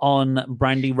draped it on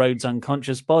Brandy Rhodes'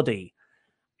 unconscious body.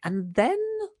 And then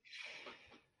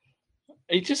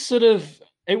he just sort of,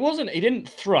 he didn't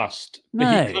thrust. No.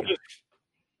 But he kind of,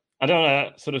 I don't know how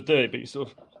to sort of do it, but he sort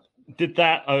of did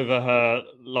that over her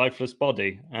lifeless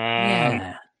body.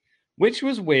 Which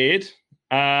was weird.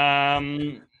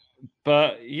 But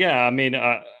yeah, I mean,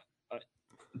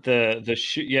 the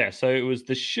shoe. Yeah, so it was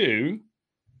the shoe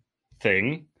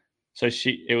thing. So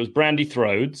it was Brandy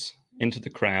Throdes into the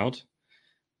crowd,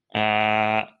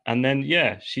 and then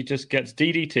she just gets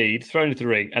DDT'd, thrown into the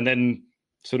ring, and then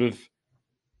sort of,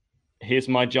 here's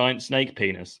my giant snake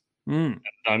penis.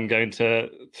 I'm going to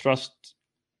thrust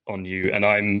on you, and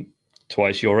I'm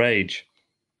twice your age.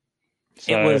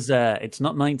 So, it was. It's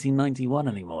not 1991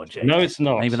 anymore, Jake. No, it's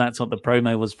not. Maybe that's what the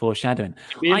promo was foreshadowing.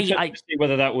 It'd be interesting to see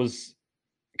whether that was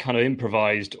kind of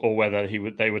improvised or whether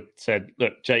they would said,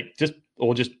 "Look, Jake, just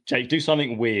Jake, do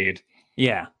something weird."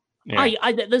 Yeah.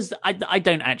 I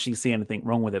don't actually see anything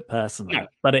wrong with it personally,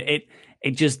 but it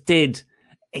just did.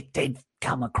 It did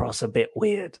come across a bit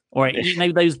weird, or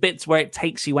those bits where it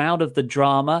takes you out of the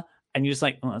drama and you're just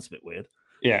like, oh, that's a bit weird.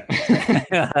 Yeah.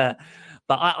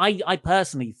 But I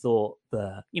personally thought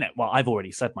I've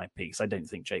already said my piece. I don't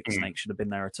think Jake the Snake should have been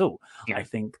there at all. No. I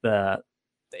think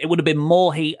it would have been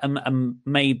more heat and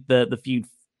made the feud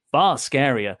far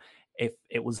scarier if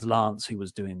it was Lance who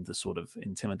was doing the sort of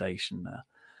intimidation there.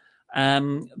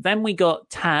 Then we got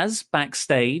Taz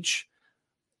backstage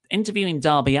interviewing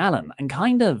Darby Allin and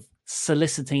kind of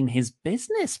soliciting his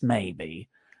business, maybe.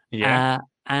 Yeah.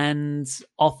 And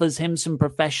offers him some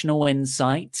professional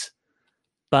insight.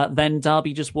 But then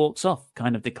Darby just walks off,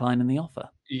 kind of declining the offer.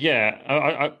 Yeah,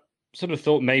 I sort of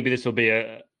thought maybe this will be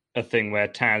a thing where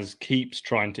Taz keeps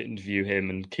trying to interview him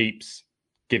and keeps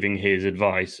giving his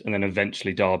advice, and then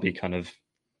eventually Darby kind of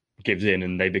gives in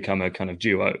and they become a kind of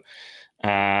duo.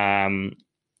 I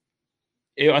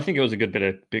think it was a good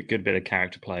bit of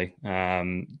character play.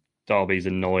 Darby's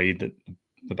annoyed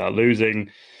about losing,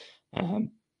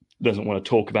 doesn't want to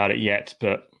talk about it yet,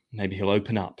 but maybe he'll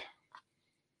open up.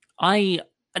 I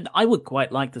would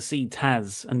quite like to see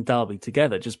Taz and Darby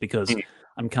together, just because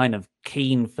I'm kind of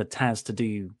keen for Taz to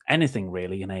do anything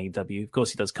really in AEW. Of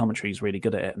course, he does commentary; he's really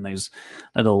good at it, and those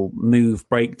little move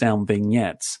breakdown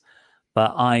vignettes.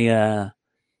 But I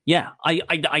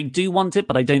do want it,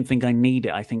 but I don't think I need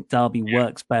it. I think Darby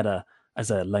works better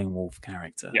as a lone wolf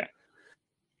character. Yeah.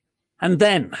 And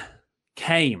then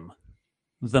came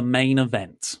the main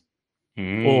event,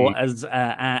 or as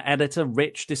our editor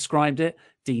Rich described it,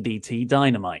 DDT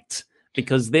Dynamite,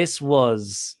 because this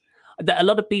was a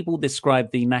lot of people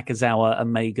described the Nakazawa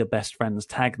Omega Best Friends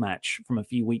tag match from a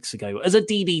few weeks ago as a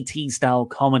DDT style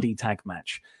comedy tag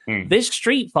match. This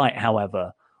street fight,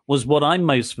 however, was what I'm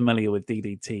most familiar with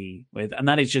DDT with, and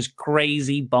that is just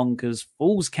crazy bonkers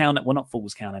Falls Count. Well, not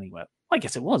Falls Count Anywhere. I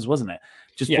guess it was, wasn't it?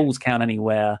 Just Falls Count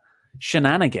Anywhere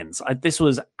shenanigans. This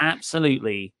was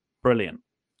absolutely brilliant.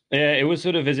 Yeah, it was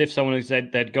sort of as if someone had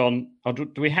said they'd gone, oh,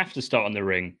 do we have to start in the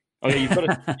ring? Oh, yeah,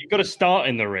 you've got to start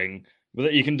in the ring, but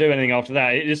that you can do anything after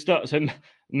that. It just starts. So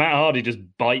Matt Hardy just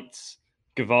bites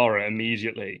Guevara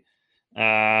immediately.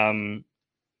 It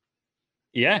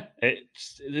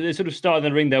sort of started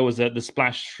in the ring. There was the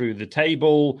splash through the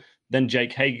table. Then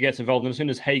Jake Hager gets involved, and as soon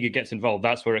as Hager gets involved,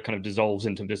 that's where it kind of dissolves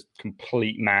into this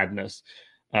complete madness.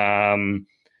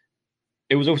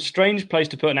 It was a strange place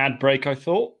to put an ad break, I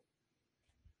thought,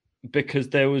 because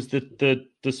there was the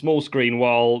small screen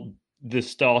while the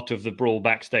start of the brawl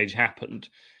backstage happened.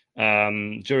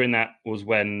 During that was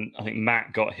when I think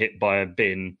Matt got hit by a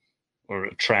bin or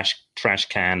a trash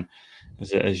can,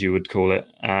 as you would call it.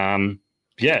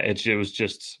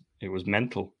 It was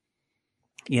mental.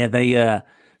 Yeah,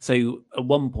 so at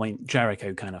one point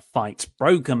Jericho kind of fights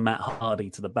broken Matt Hardy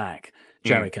to the back.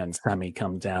 Jericho and Sammy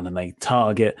come down and they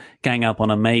gang up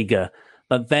on Omega,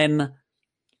 but then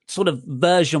sort of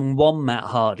version 1 Matt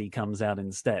Hardy comes out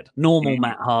instead, normal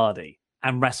Matt Hardy,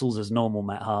 and wrestles as normal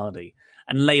Matt Hardy.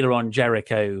 And later on,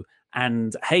 Jericho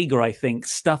and Hager, I think,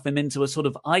 stuff him into a sort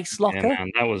of ice locker. Yeah,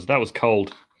 man, that was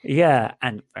cold. Yeah,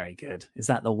 and very good. Is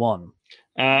that the one?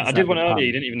 I did one earlier.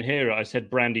 You didn't even hear it. I said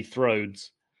Brandy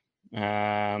Throdes,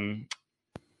 and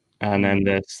then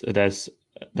there's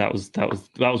that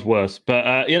was worse. But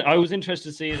I was interested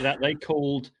to see that they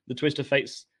called the Twist of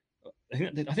Fates. I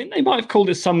think they might have called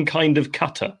it some kind of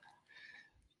cutter,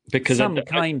 because some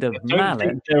kind of mallet.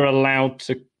 Think they're allowed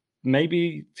to.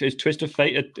 Maybe is Twist of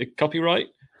Fate a copyright?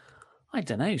 I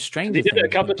don't know. Strange. They did it a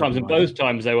couple of times, and both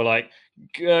times they were like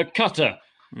cutter,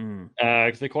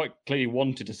 because they quite clearly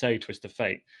wanted to say Twist of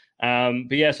Fate.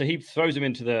 But yeah, so he throws him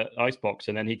into the icebox,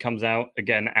 and then he comes out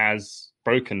again as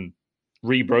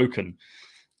rebroken.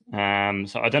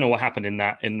 So I don't know what happened in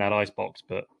that icebox,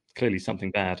 but clearly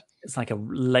something bad. It's like a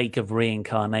lake of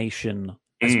reincarnation.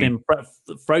 It's been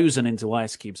frozen into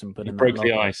ice cubes and put in. Broke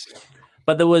the ice.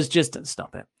 But there was just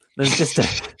stop it. There's just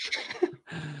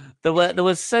there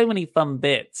were so many fun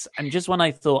bits, and just when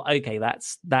I thought, okay,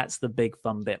 that's the big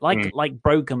fun bit, like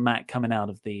Broken Matt coming out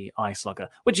of the ice locker,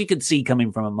 which you could see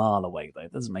coming from a mile away, though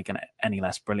it doesn't make it any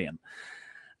less brilliant.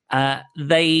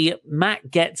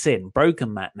 Matt gets in,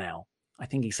 Broken Matt now. I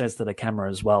think he says to the camera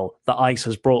as well, the ice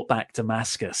has brought back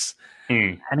Damascus,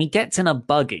 and he gets in a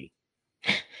buggy.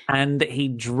 And he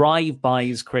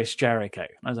drive-bys Chris Jericho.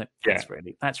 I was like,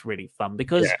 that's really fun,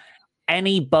 because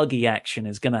any buggy action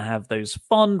is going to have those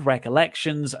fond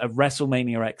recollections of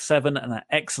WrestleMania X7 and that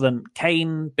excellent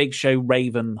Kane, Big Show,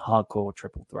 Raven, hardcore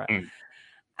triple threat.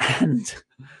 And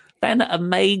then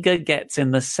Omega gets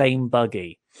in the same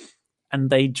buggy and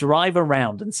they drive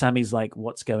around and Sammy's like,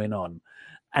 what's going on?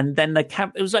 And then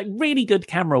it was like really good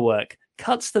camera work,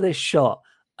 cuts to this shot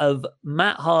of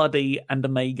Matt Hardy and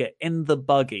Omega in the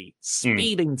buggy,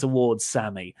 speeding towards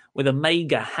Sammy, with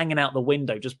Omega hanging out the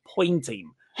window, just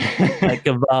pointing at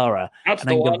Guevara. And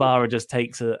then Guevara just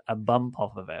takes a bump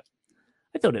off of it.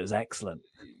 I thought it was excellent.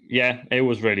 Yeah, it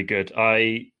was really good.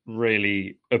 I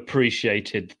really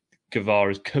appreciated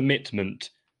Guevara's commitment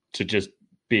to just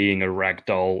being a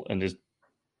ragdoll, and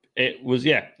it was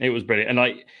brilliant.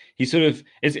 And he sort of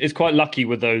is quite lucky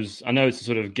with those. I know it's a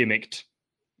sort of gimmicked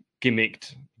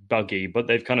buggy, but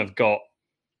they've kind of got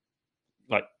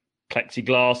like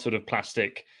plexiglass sort of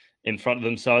plastic in front of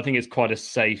them, so I think it's quite a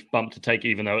safe bump to take,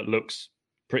 even though it looks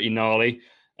pretty gnarly,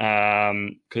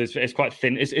 because it's quite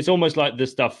thin. It's almost like the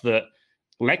stuff that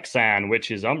Lexan,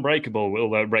 which is unbreakable,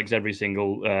 although it breaks every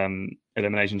single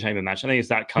Elimination Chamber match. I think it's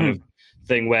that kind of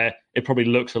thing where it probably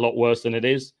looks a lot worse than it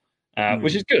is,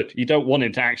 which is good. You don't want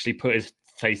him to actually put his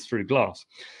face through glass.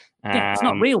 It's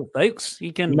not real, folks.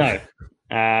 You can no.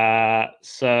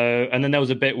 And then there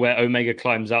was a bit where Omega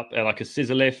climbs up like a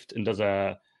scissor lift and does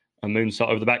a moonsault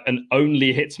over the back and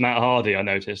only hits Matt Hardy, I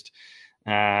noticed.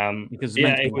 Because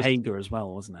it was Hager as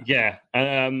well, wasn't it? Yeah.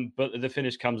 But the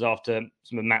finish comes after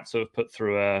some of Matt sort of put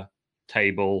through a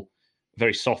table,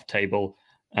 very soft table,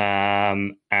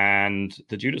 and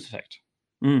the Judas effect.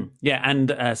 Yeah,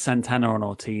 and Santana and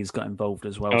Ortiz got involved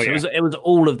as well. It was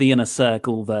all of the Inner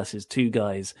Circle versus two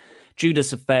guys.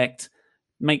 Judas effect,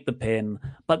 make the pin.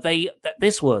 But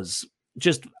this was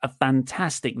just a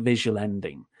fantastic visual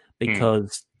ending,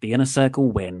 because the Inner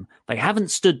Circle win. They haven't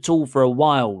stood tall for a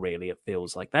while, really, it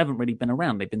feels like. They haven't really been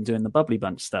around. They've been doing the Bubbly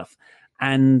Bunch stuff.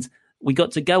 And we got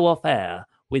to go off air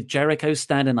with Jericho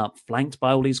standing up, flanked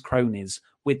by all his cronies,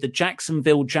 with the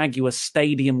Jacksonville Jaguar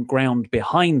Stadium ground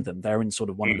behind them. They're in sort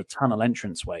of one of the tunnel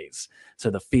entranceways. So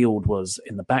the field was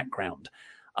in the background,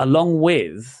 along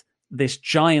with this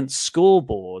giant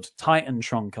scoreboard,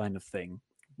 Titantron kind of thing,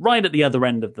 right at the other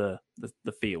end of the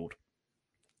field.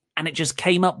 And it just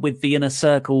came up with the Inner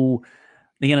Circle's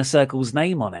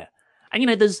name on it. And,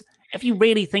 if you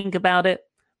really think about it,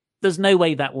 there's no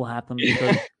way that will happen,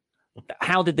 because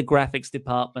how did the graphics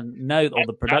department know, or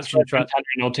the production truck? Santana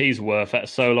and Ortiz were for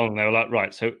so long. They were like,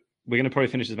 right, so we're going to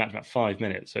probably finish this match in about 5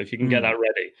 minutes. So if you can get that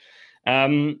ready.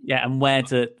 And where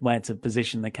to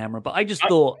position the camera. But I just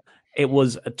thought it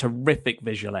was a terrific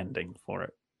visual ending for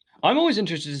it. I'm always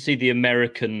interested to see the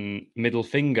American middle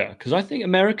finger, because I think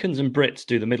Americans and Brits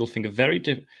do the middle finger very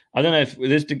different. I don't know if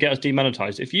this to get us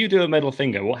demonetized. If you do a middle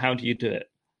finger, how do you do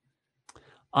it?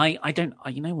 I don't.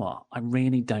 You know what? I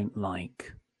really don't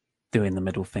like doing the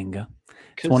middle finger.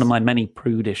 It's one of my many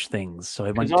prudish things, so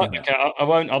I won't do it. Okay, I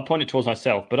won't. I'll point it towards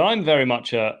myself, but I'm very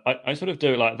much I sort of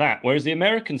do it like that. Whereas the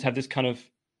Americans have this kind of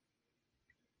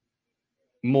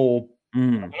more. I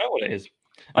don't know what it is.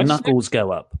 Knuckles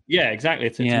go up. Yeah, exactly.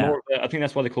 It's more. I think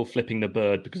that's why they call flipping the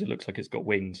bird, because it looks like it's got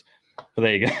wings. But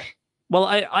there you go. Well,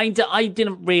 I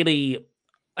didn't really.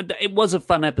 It was a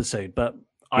fun episode, but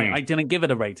I didn't give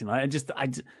it a rating. There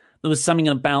was something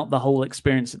about the whole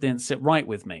experience that didn't sit right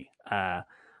with me.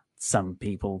 Some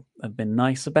people have been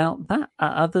nice about that.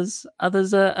 Others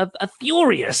are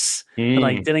furious that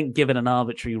I didn't give it an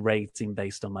arbitrary rating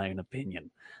based on my own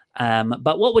opinion.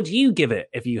 But what would you give it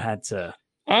if you had to?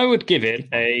 I would give it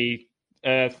a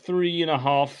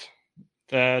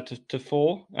 3.5 to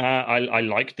 4. I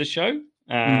liked the show.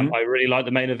 I really liked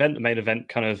the main event. The main event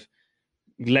kind of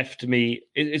left me.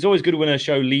 It's always good when a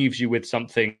show leaves you with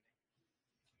something.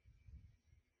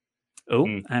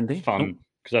 Andy, fun,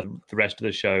 because the rest of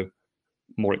the show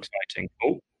more exciting.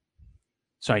 Oh,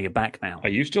 sorry, you're back now. Are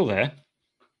you still there?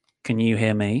 Can you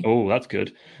hear me? Oh, that's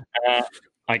good.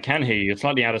 I can hear you. It's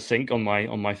slightly out of sync on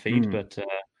my feed, but.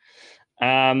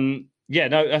 I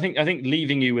think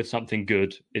leaving you with something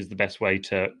good is the best way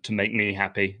to make me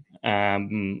happy.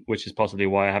 which is possibly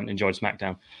why I haven't enjoyed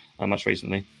SmackDown much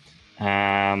recently.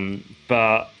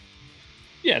 But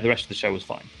yeah, the rest of the show was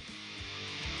fine.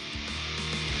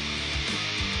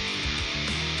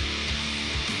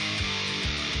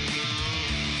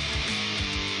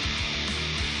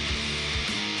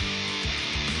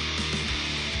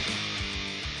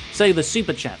 So the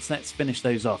super chats, let's finish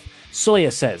those off. Sawyer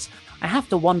says, I have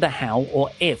to wonder how or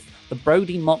if the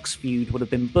Brody Mox feud would have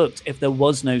been booked if there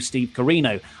was no Steve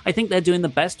Corino. I think they're doing the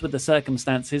best with the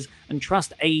circumstances and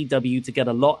trust AEW to get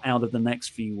a lot out of the next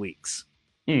few weeks.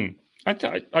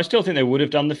 I still think they would have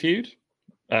done the feud.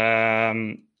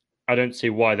 I don't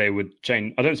see why they would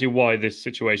change. I don't see why this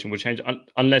situation would change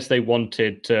unless they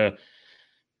wanted to.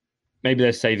 Maybe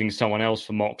they're saving someone else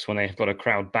for Mox when they've got a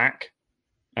crowd back.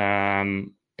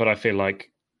 But I feel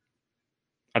like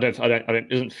it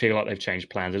doesn't feel like they've changed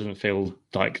plans. It doesn't feel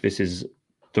like this is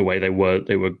the way they were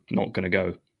not going to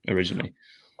go originally.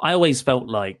 I always felt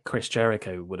like Chris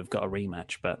Jericho would have got a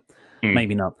rematch, but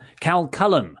maybe not. Cal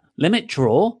Cullen, limit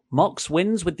draw. Mox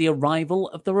wins with the arrival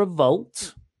of the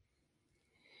Revolt.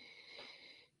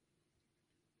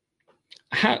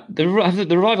 The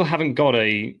Revival haven't got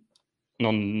a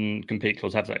non-compete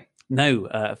clause, have they? No,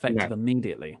 effective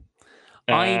immediately.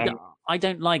 I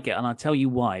don't like it, and I'll tell you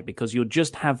why. Because you'll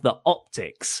just have the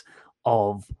optics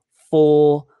of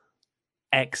 4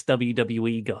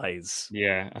 ex-WWE guys.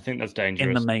 Yeah, I think that's dangerous.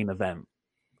 In the main event.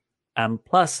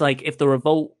 Plus, like, if the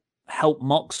Revolt help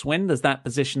Mox win, does that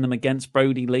position them against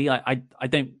Brody Lee? I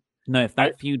don't know if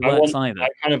that feud works either. I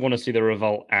kind of want to see the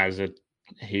Revolt as a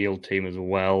heel team as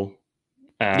well.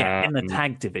 In the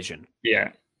tag division.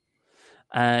 Yeah.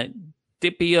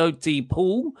 Dipioti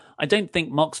Paul, I don't think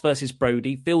Mox versus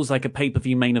Brody feels like a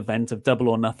pay-per-view main event of Double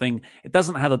or Nothing. It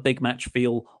doesn't have a big match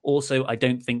feel. Also, I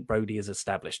don't think Brody is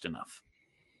established enough.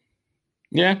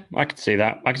 Yeah, I can see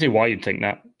that. I can see why you'd think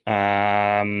that.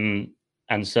 And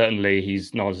certainly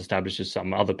he's not as established as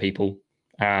some other people.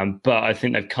 But I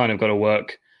think they've kind of got to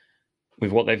work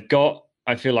with what they've got.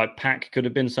 I feel like Pac could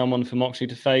have been someone for Moxley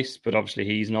to face, but obviously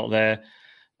he's not there.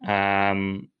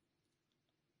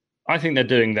 I think they're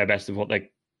doing their best of what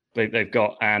they've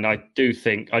got, and I do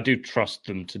trust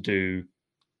them to do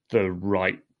the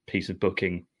right piece of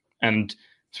booking. And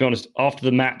to be honest, after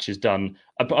the match is done,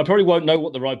 I probably won't know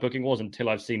what the right booking was until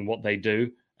I've seen what they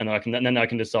do, and then I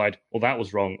can decide, well, that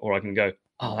was wrong, or I can go,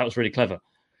 oh, that was really clever.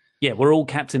 Yeah, we're all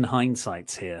Captain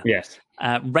Hindsights here. Yes.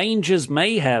 Rangers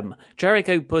Mayhem.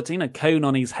 Jericho putting a cone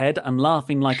on his head and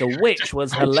laughing like a witch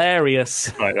was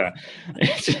hilarious. Like that.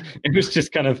 It was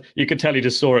just kind of, you could tell he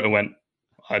just saw it and went,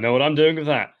 I know what I'm doing with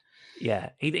that. Yeah,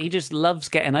 he just loves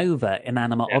getting over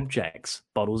inanimate objects.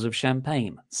 Bottles of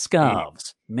champagne,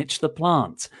 scarves, Mitch the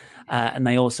Plant. And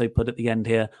they also put at the end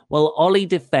here, will Ollie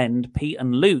defend Pete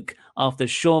and Luke after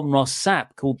Sean Ross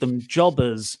Sapp called them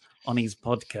jobbers on his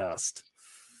podcast?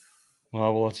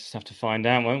 Well, we'll just have to find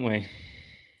out, won't we?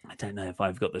 I don't know if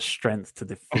I've got the strength to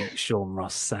defeat Sean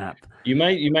Ross Sapp. You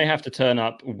may have to turn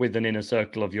up with an inner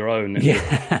circle of your own. And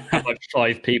have like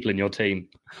 5 people in your team.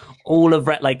 All of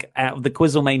out of the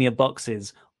Quizzlemania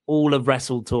boxes, all of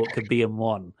Wrestle Talk could be in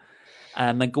one.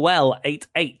 Miguel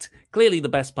 88. Clearly, the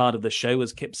best part of the show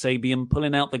was Kip Sabian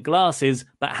pulling out the glasses,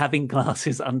 but having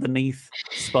glasses underneath.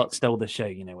 Spot stole the show.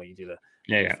 You know where you do that.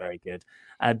 Yeah. Very good.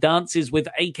 Dances with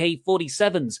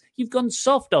AK-47s. You've gone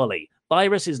soft, Ollie.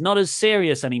 Virus is not as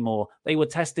serious anymore. They were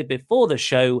tested before the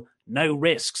show. No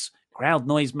risks. Crowd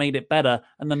noise made it better,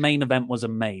 and the main event was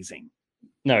amazing.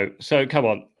 No, so come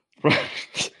on.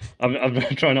 I'm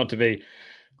trying not to be.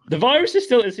 The virus is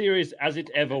still as serious as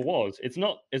it ever was. It's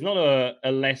not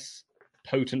a less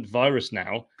potent virus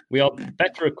now. We are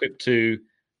better equipped to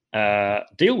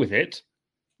deal with it.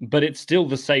 But it's still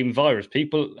the same virus.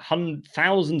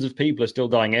 Thousands of people are still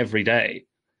dying every day.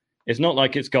 It's not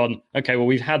like it's gone, okay, well,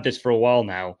 we've had this for a while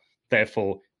now,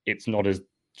 therefore it's not as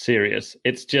serious.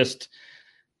 It's just,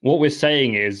 what we're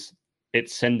saying is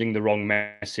it's sending the wrong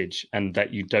message, and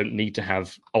that you don't need to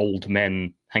have old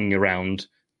men hanging around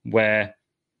where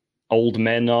old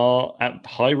men are at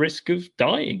high risk of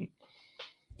dying.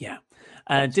 Yeah.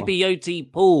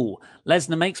 Dipioti Paul.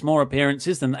 Lesnar makes more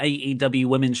appearances than AEW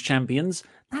Women's Champions.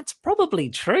 That's probably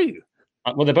true.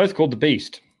 Well, they're both called the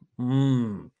Beast.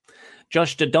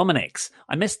 Josh Dominics.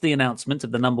 I missed the announcement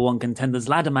of the number 1 contenders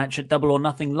ladder match at Double or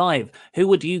Nothing Live. Who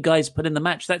would you guys put in the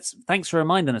match? Thanks for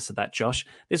reminding us of that, Josh.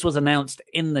 This was announced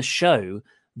in the show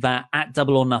that at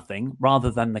Double or Nothing,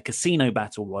 rather than the Casino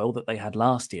Battle Royal that they had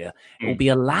last year, it will be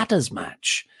a ladders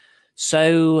match.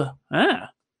 So, I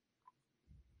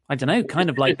don't know, kind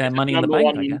of like their Money in the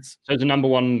Bank, I guess. So it's a number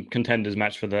 1 contenders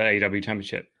match for the AEW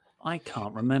Championship. I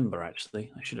can't remember,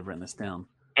 actually. I should have written this down.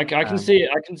 I can see it.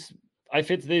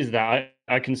 If it is that,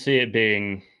 I can see it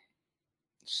being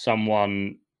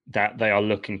someone that they are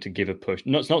looking to give a push.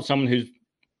 It's not someone who's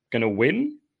going to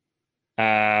win,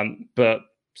 but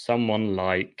someone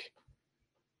like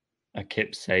a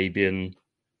Kip Sabian,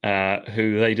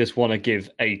 who they just want to give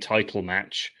a title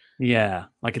match. Yeah,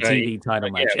 like a TV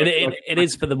title match. It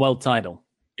is for the world title.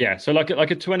 Yeah, so like a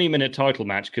 20-minute title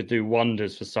match could do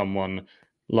wonders for someone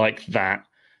like that,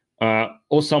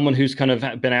 or someone who's kind of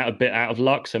been a bit out of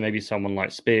luck. So maybe someone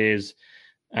like Spears.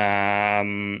 I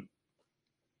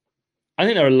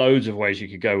think there are loads of ways you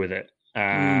could go with it.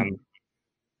 But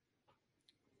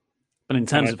in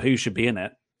terms of who should be in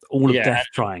it, all of Death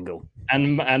Triangle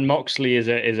and Moxley is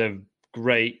a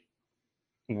great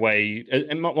way.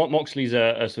 And Moxley's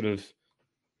a sort of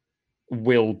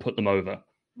will put them over.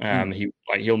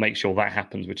 He'll make sure that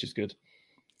happens, which is good.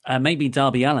 Maybe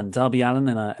Darby Allin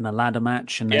in a ladder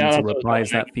match, and then to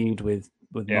reprise that feud with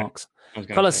Mox.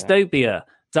 Colostopia,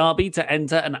 Darby to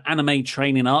enter an anime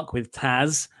training arc with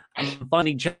Taz, and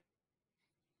finally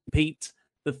Pete.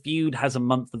 The feud has a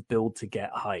month of build to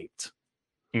get hyped.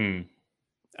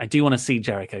 I do want to see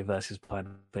Jericho versus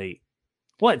Planet Pete.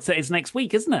 What? It's next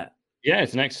week, isn't it? Yeah,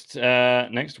 it's next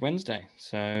Wednesday.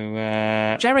 So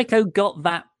Jericho got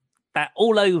that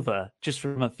all over just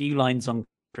from a few lines on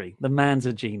commentary. The man's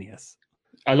a genius.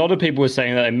 A lot of people were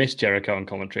saying that they missed Jericho on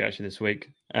commentary actually this week.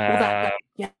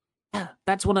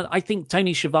 That's one of. I think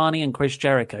Tony Schiavone and Chris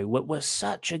Jericho were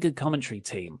such a good commentary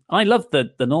team. I love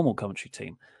the normal commentary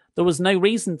team. There was no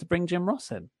reason to bring Jim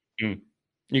Ross in.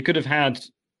 You could have had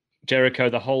Jericho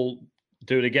the whole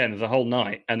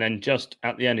night, and then just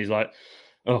at the end he's like,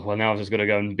 "Oh well, now I've just got to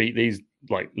go and beat these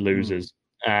like losers,"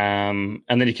 and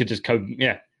then he could just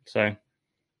So,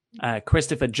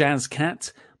 Christopher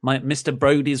Jazzcat, Mr.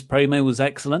 Brody's promo was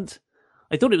excellent.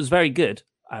 I thought it was very good.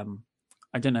 I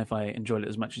don't know if I enjoyed it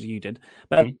as much as you did.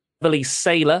 But Beverly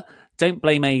Sailor, don't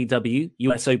blame AEW.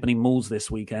 US opening malls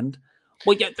this weekend.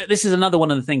 Well, yeah, this is another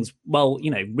one of the things. Well,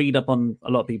 read up on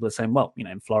a lot of people are saying, well,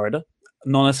 in Florida,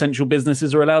 non-essential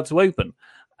businesses are allowed to open.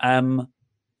 I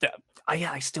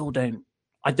still don't.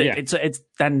 It's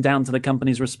then down to the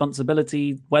company's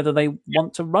responsibility whether they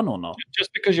want to run or not.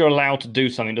 Just because you're allowed to do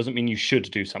something doesn't mean you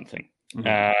should do something.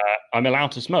 I'm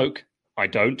allowed to smoke. I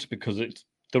don't, because it's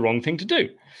the wrong thing to do.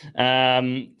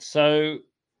 So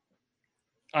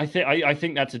I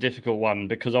think that's a difficult one,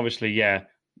 because obviously,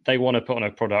 they want to put on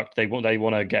a product. They want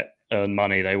to earn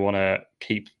money. They want to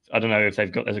keep. I don't know if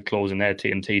there's a clause in their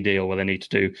TNT deal where they need to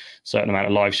do a certain amount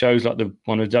of live shows like the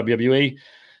one with WWE.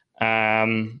 I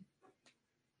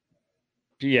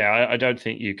don't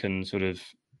think you can sort of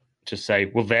just say,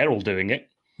 well, they're all doing it.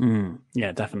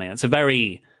 Yeah, definitely. It's a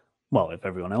very, if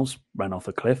everyone else ran off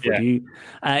a cliff, would you?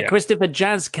 Christopher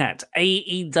Jazzcat,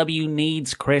 AEW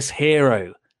needs Chris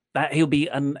Hero. That he'll be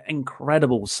an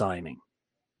incredible signing.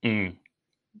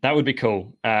 That would be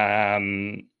cool.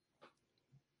 I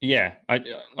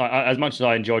as much as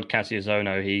I enjoyed Cassius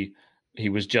Ohno, he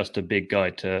was just a big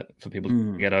guy for people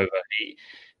to get over.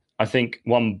 I think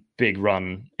one big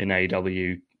run in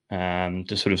AEW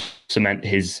to sort of cement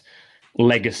his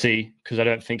legacy, because I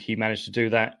don't think he managed to do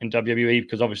that in WWE,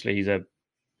 because obviously he's a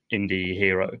indie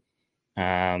hero.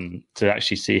 To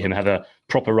actually see him have a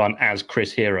proper run as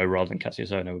Chris Hero rather than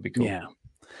Cassius Ohno would be cool.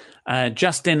 Yeah.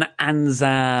 Justin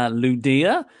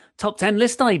Anzaludia, top 10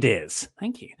 list ideas.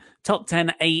 Thank you. Top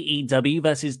 10 AEW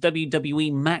versus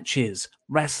WWE matches,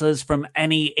 wrestlers from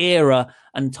any era,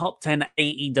 and top 10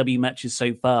 AEW matches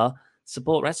so far.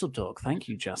 Support Wrestle Talk. Thank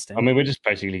you, Justin. I mean, we're just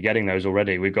basically getting those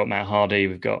already. We've got Matt Hardy.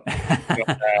 We've got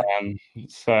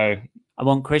so I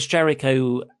want Chris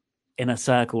Jericho in a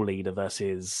circle leader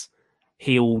versus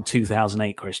heel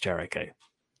 2008 Chris Jericho.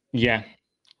 Yeah.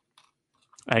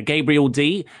 Gabriel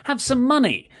D, have some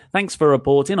money. Thanks for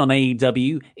reporting on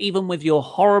AEW, even with your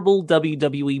horrible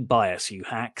WWE bias, you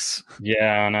hacks.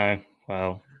 Yeah, I know.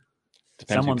 Well,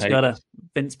 someone's got to.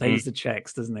 Vince pays the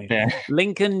checks, doesn't he? Yeah.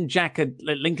 Lincoln.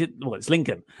 It's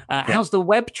Lincoln. How's the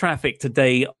web traffic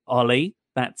today, Ollie?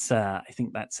 That's. I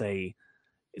think that's a.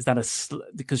 Is that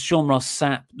because Sean Ross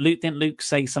Sapp? Didn't Luke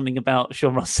say something about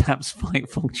Sean Ross Sapp's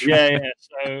Fightful traffic? Yeah.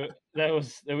 So there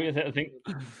was. I think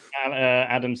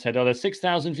Adam said, "Oh, there's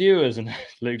 6,000 viewers," and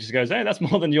Luke just goes, "Hey, that's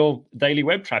more than your daily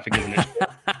web traffic, isn't it?"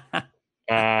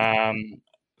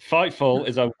 Fightful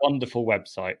is a wonderful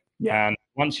website, and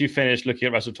once you finish looking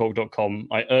at WrestleTalk.com,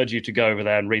 I urge you to go over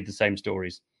there and read the same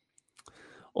stories.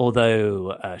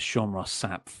 Although Sean Ross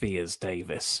Sapp fears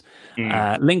Davis.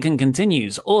 Lincoln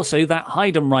continues. Also, that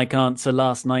Heidenreich answer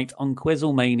last night on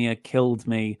Quizzlemania killed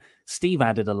me. Steve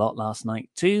added a lot last night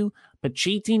too.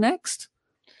 Pacitti next?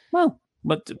 Well,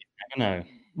 but I don't know.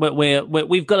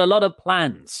 We've got a lot of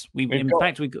plans. We've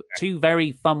got 2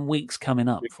 very fun weeks coming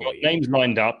up for you. Names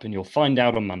lined up, and you'll find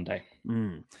out on Monday.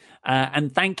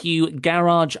 And thank you,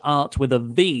 Garage Art with a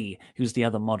V, who's the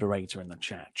other moderator in the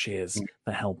chat. Cheers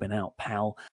for helping out,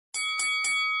 pal.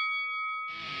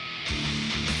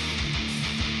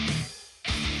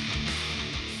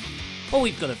 Well,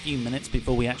 we've got a few minutes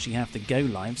before we actually have to go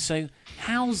live, so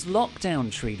how's lockdown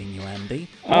treating you, Andy?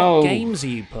 What games are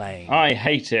you playing? I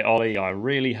hate it, Ollie. I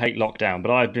really hate lockdown,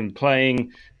 but I've been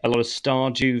playing a lot of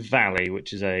Stardew Valley,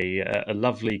 which is a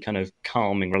lovely kind of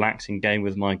calming, relaxing game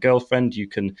with my girlfriend. You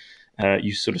can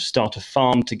you sort of start a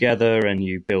farm together and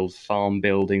you build farm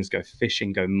buildings, go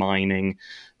fishing, go mining,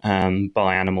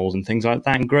 buy animals and things like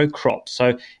that, and grow crops.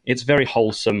 So it's very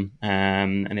wholesome,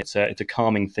 and it's a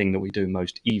calming thing that we do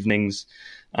most evenings.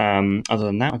 Other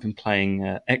than that, I've been playing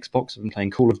Xbox. I've been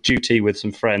playing Call of Duty with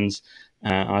some friends.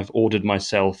 I've ordered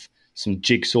myself some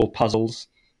jigsaw puzzles.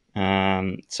 So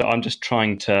I'm just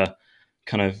trying to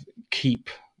kind of keep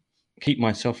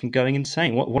myself from going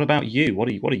insane. What about you? What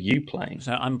are you playing?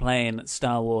 So I'm playing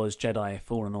Star Wars Jedi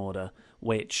Fallen Order,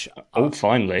 which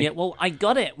finally. Yeah, well, I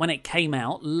got it when it came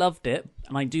out, loved it,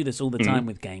 and I do this all the time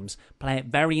with games. Play it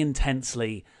very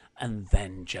intensely and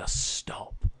then just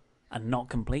stop and not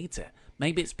complete it.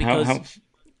 Maybe it's because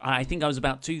I think I was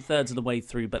about 2/3 of the way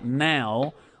through, but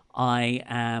now I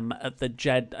am at the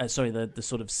the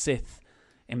sort of Sith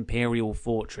Imperial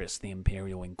Fortress, the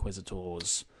Imperial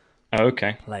Inquisitors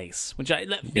place, which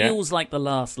feels like the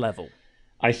last level.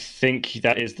 I think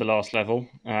that is the last level.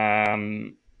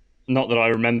 Not that I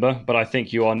remember, but I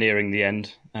think you are nearing the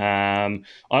end. I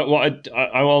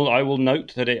will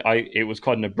note that it was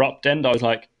quite an abrupt end. I was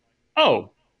like,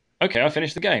 oh, okay, I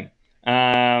finished the game,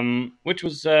 which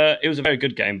was it was a very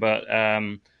good game, but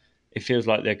it feels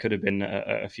like there could have been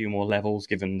a few more levels,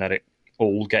 given that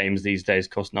all games these days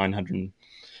cost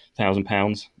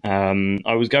 £900,000.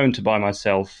 I was going to buy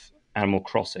myself Animal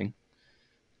Crossing,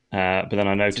 but then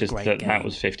I noticed that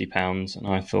was £50, and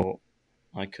I thought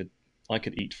I could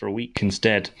eat for a week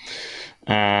instead.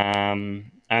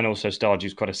 And also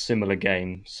Stardew's quite a similar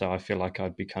game, so I feel like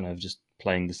I'd be kind of just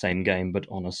playing the same game but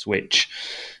on a Switch.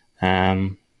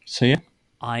 So yeah.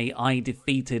 I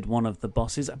defeated one of the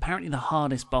bosses, apparently the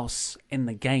hardest boss in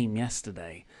the game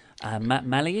yesterday.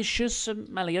 Malleus.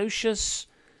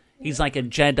 He's like a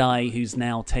Jedi who's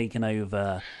now taken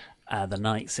over the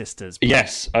Night Sisters.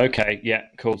 Yes. Okay. Yeah.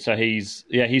 Cool. So he's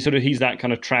that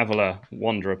kind of traveler,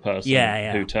 wanderer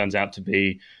person who turns out to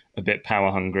be a bit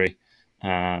power hungry.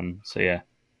 So yeah.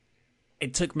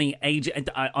 It took me ages.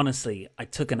 Honestly, I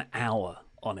took an hour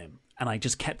on him, and I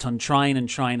just kept on trying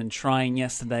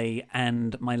yesterday.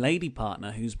 And my lady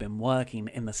partner, who's been working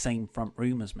in the same front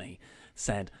room as me,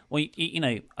 said, "Well, you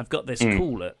know, I've got this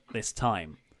call at this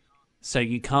time, so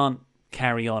you can't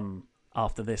carry on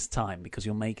after this time because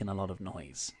you're making a lot of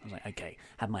noise." I was like, okay,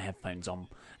 had my headphones on,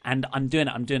 and I'm doing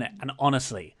it, and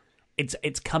honestly,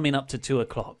 it's coming up to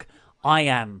 2:00.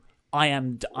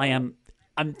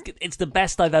 It's the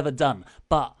best I've ever done,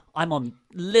 but I'm on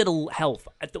little health.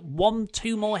 At the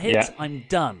 1-2 more hits, I'm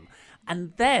done,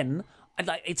 and then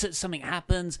something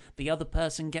happens, the other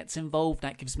person gets involved,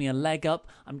 that gives me a leg up.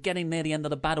 I'm getting near the end of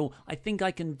the battle. I think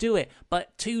I can do it,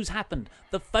 but 2's happened.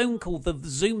 The phone call, the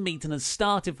Zoom meeting has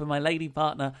started for my lady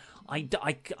partner.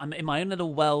 I'm in my own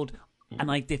little world,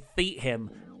 and I defeat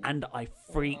him, and I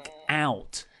freak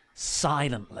out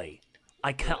silently.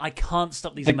 I can't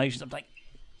stop these emotions. I'm like,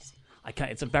 I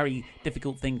can't. It's a very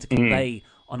difficult thing to convey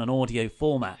on an audio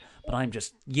format, but I'm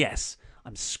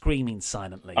screaming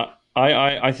silently.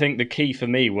 I think the key for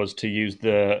me was to use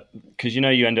because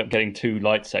you end up getting 2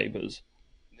 lightsabers,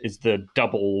 is the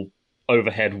double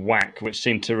overhead whack, which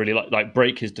seemed to really like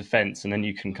break his defense, and then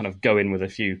you can kind of go in with a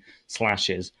few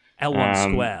slashes.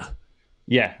 L1 square.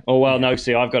 Yeah. Oh well, no.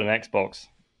 See, I've got an Xbox.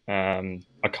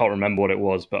 I can't remember what it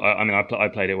was, but I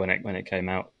played it when it came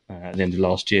out at the end of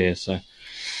last year. So.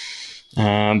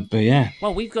 But yeah.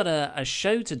 Well, we've got a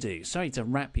show to do. Sorry to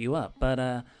wrap you up,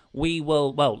 but we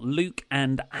will. Well, Luke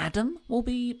and Adam will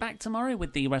be back tomorrow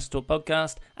with the WrestleTalk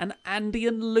podcast, and Andy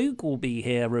and Luke will be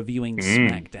here reviewing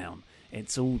SmackDown.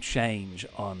 It's all change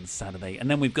on Saturday, and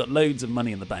then we've got loads of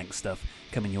Money in the Bank stuff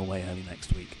coming your way early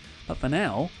next week. But for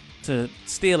now, to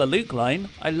steal a Luke line,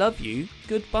 I love you.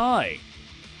 Goodbye.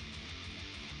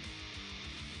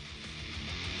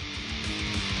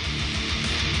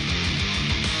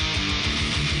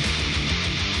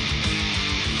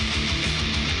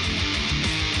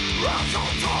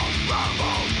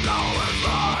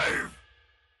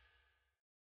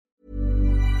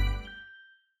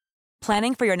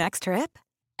 Planning for your next trip?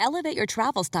 Elevate your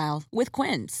travel style with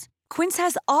Quince. Quince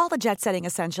has all the jet-setting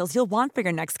essentials you'll want for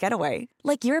your next getaway,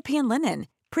 like European linen,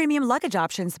 premium luggage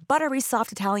options, buttery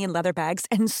soft Italian leather bags,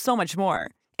 and so much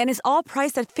more. And is all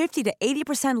priced at 50 to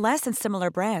 80% less than similar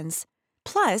brands.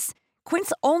 Plus,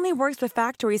 Quince only works with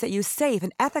factories that use safe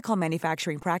and ethical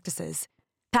manufacturing practices.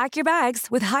 Pack your bags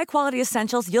with high-quality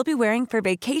essentials you'll be wearing for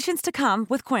vacations to come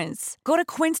with Quince. Go to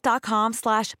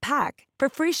quince.com/pack for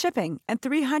free shipping and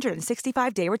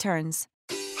 365-day returns.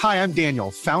 Hi, I'm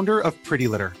Daniel, founder of Pretty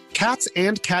Litter. Cats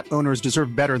and cat owners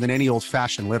deserve better than any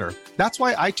old-fashioned litter. That's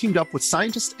why I teamed up with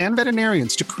scientists and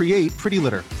veterinarians to create Pretty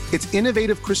Litter. Its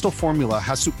innovative crystal formula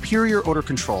has superior odor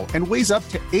control and weighs up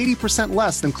to 80%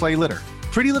 less than clay litter.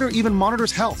 Pretty Litter even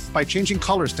monitors health by changing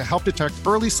colors to help detect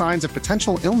early signs of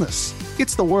potential illness.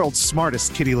 It's the world's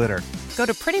smartest kitty litter. Go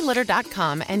to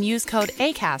prettylitter.com and use code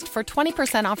ACAST for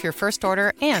 20% off your first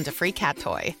order and a free cat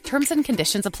toy. Terms and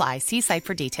conditions apply. See site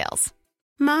for details.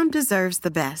 Mom deserves the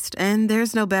best, and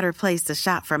there's no better place to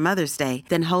shop for Mother's Day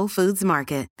than Whole Foods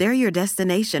Market. They're your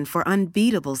destination for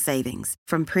unbeatable savings,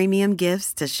 from premium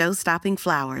gifts to show-stopping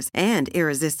flowers and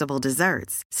irresistible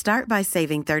desserts. Start by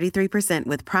saving 33%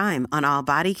 with Prime on all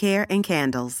body care and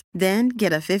candles. Then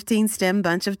get a 15-stem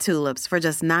bunch of tulips for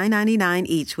just $9.99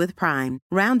 each with Prime.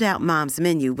 Round out Mom's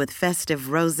menu with festive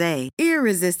rosé,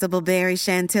 irresistible berry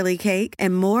chantilly cake,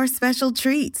 and more special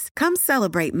treats. Come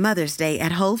celebrate Mother's Day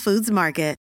at Whole Foods Market.